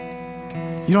house.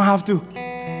 You don't have to.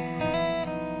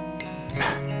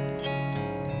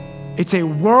 It's a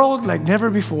world like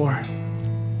never before.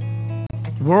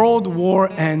 World war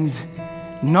ends.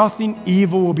 Nothing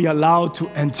evil will be allowed to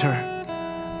enter.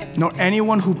 Nor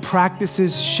anyone who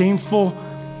practices shameful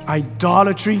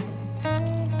idolatry.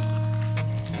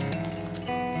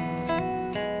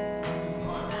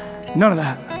 None of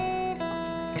that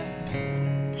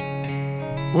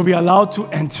will be allowed to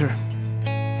enter.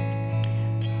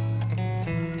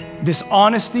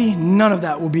 Dishonesty, none of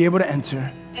that will be able to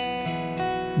enter.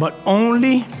 But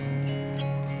only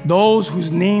those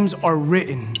whose names are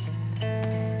written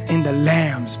in the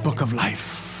Lamb's book of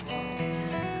life.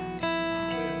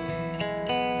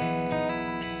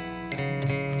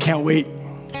 Can't wait.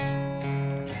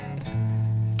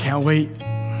 Can't wait.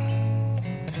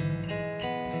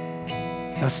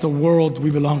 That's the world we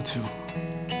belong to.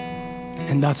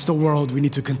 And that's the world we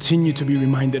need to continue to be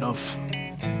reminded of.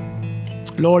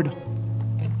 Lord,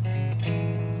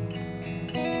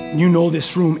 you know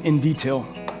this room in detail.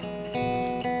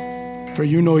 For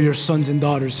you know your sons and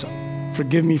daughters.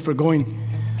 Forgive me for going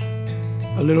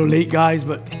a little late, guys,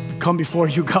 but come before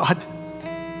you, God.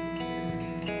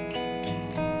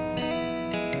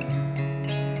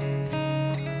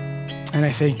 And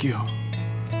I thank you.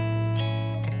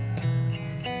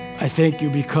 I thank you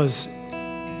because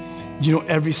you know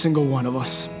every single one of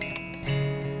us.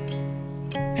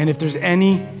 And if there's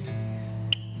any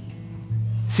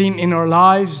thing in our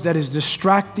lives that is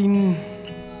distracting,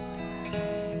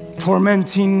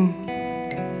 tormenting,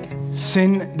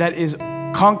 sin that is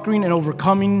conquering and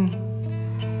overcoming,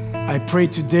 I pray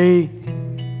today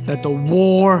that the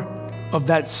war of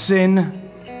that sin,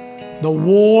 the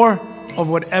war of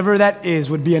whatever that is,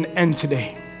 would be an end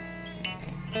today.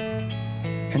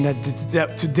 And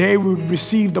that today we would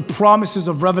receive the promises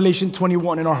of Revelation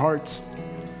 21 in our hearts.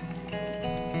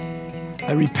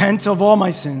 I repent of all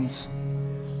my sins.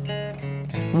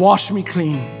 Wash me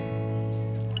clean.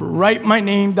 Write my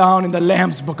name down in the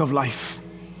Lamb's book of life.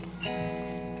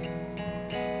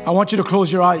 I want you to close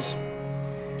your eyes.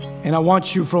 And I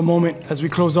want you for a moment, as we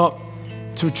close up,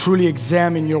 to truly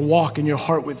examine your walk and your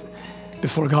heart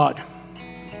before God.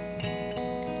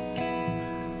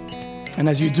 And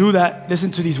as you do that,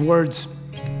 listen to these words.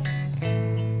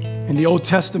 In the Old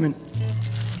Testament,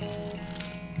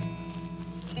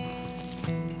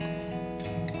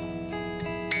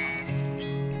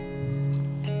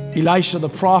 Elisha the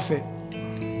prophet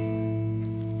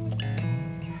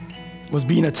was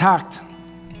being attacked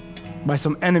by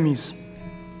some enemies.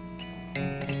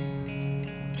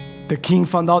 The king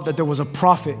found out that there was a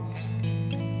prophet,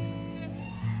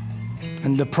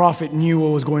 and the prophet knew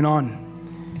what was going on,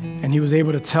 and he was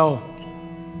able to tell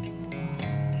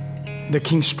the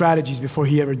king's strategies before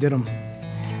he ever did them.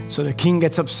 So the king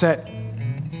gets upset,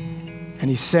 and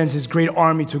he sends his great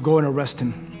army to go and arrest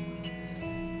him.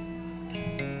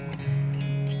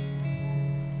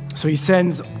 So he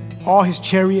sends all his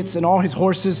chariots and all his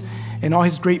horses and all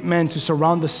his great men to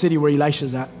surround the city where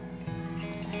Elisha's at.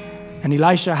 And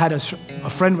Elisha had a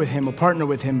friend with him, a partner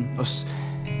with him.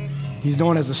 He's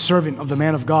known as a servant of the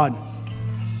man of God.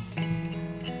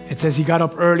 It says he got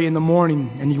up early in the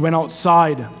morning and he went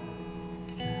outside.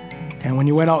 And when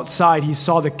he went outside, he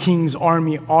saw the king's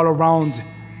army all around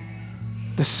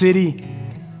the city.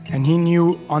 And he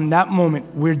knew on that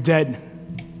moment, we're dead.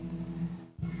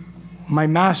 My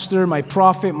master, my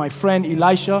prophet, my friend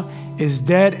Elisha is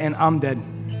dead and I'm dead.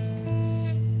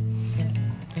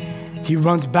 He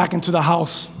runs back into the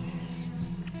house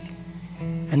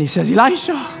and he says,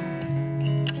 Elisha,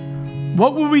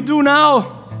 what will we do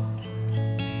now?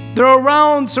 They're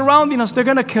around, surrounding us. They're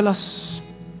going to kill us.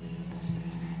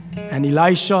 And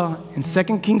Elisha, in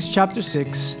 2 Kings chapter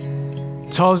 6,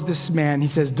 tells this man, he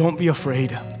says, don't be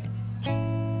afraid.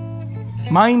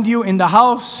 Mind you, in the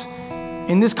house,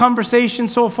 in this conversation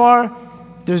so far,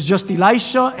 there's just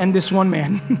Elisha and this one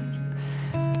man.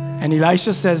 And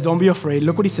Elisha says, don't be afraid.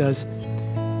 Look what he says.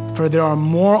 For there are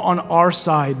more on our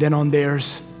side than on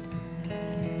theirs.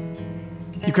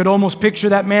 You could almost picture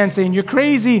that man saying, you're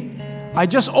crazy. I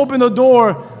just opened the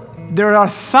door. There are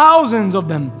thousands of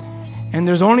them. And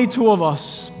there's only 2 of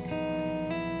us.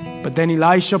 But then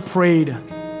Elisha prayed.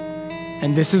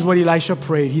 And this is what Elisha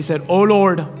prayed. He said, oh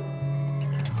Lord,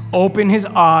 open his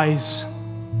eyes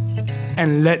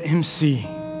and let him see.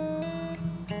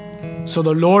 So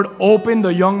the Lord opened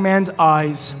the young man's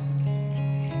eyes.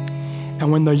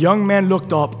 And when the young man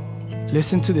looked up,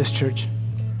 listen to this, church.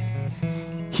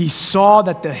 He saw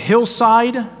that the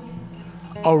hillside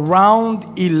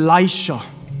around Elisha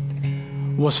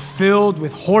was filled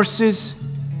with horses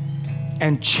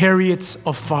and chariots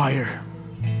of fire.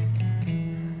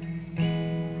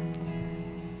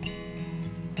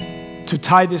 To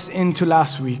tie this into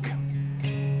last week,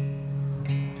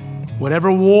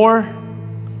 whatever war,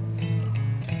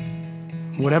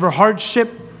 whatever hardship,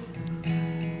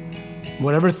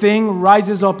 whatever thing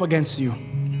rises up against you,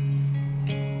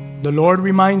 the Lord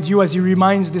reminds you, as he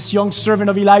reminds this young servant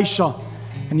of Elisha,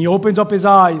 and he opens up his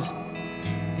eyes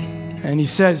and he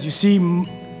says, you see,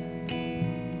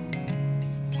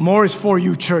 more is for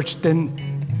you, church, than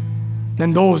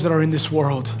those that are in this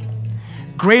world.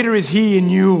 Greater is he in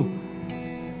you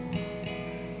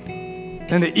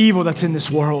than the evil that's in this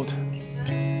world.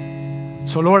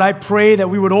 So Lord, I pray that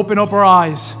we would open up our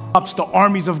eyes, up the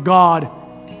armies of God,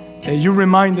 that you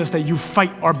remind us that you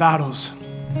fight our battles,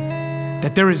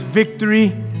 that there is victory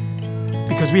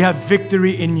because we have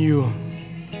victory in you.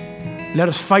 Let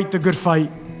us fight the good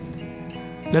fight.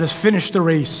 Let us finish the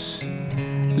race.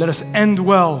 Let us end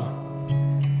well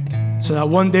so that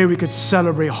one day we could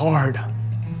celebrate hard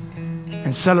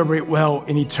and celebrate well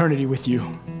in eternity with you.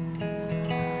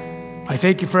 I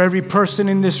thank you for every person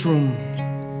in this room.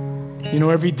 You know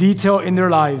every detail in their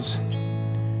lives.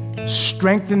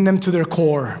 Strengthen them to their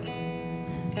core.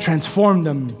 Transform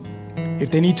them. If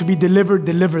they need to be delivered,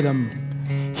 deliver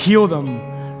them. Heal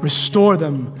them. Restore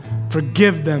them.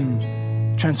 Forgive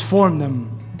them. Transform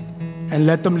them. And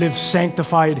let them live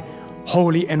sanctified,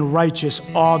 holy, and righteous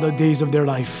all the days of their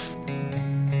life.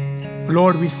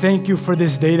 Lord, we thank you for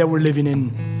this day that we're living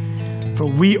in. For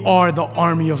we are the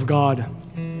army of God.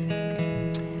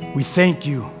 We thank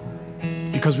you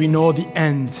because we know the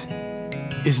end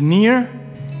is near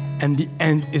and the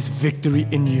end is victory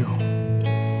in you.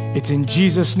 It's in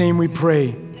Jesus' name we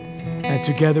pray. And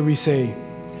together we say,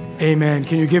 amen.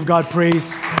 Can you give God praise?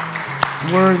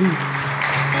 Worthy.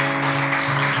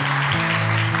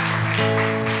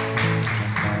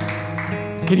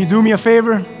 Can you do me a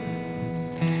favor?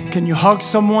 Can you hug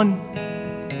someone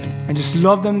and just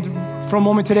love them for a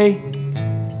moment today?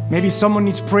 Maybe someone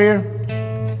needs prayer.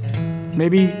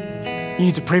 Maybe you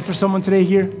need to pray for someone today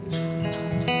here.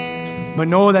 But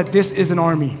know that this is an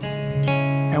army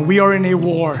and we are in a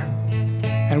war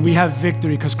and we have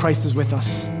victory because Christ is with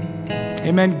us.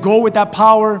 Amen. Go with that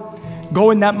power,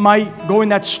 go in that might, go in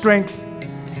that strength,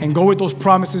 and go with those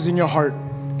promises in your heart.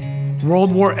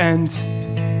 World war ends.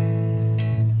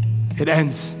 It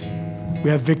ends. We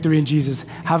have victory in Jesus.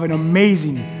 Have an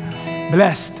amazing,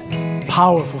 blessed,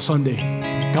 powerful Sunday.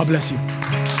 God bless you.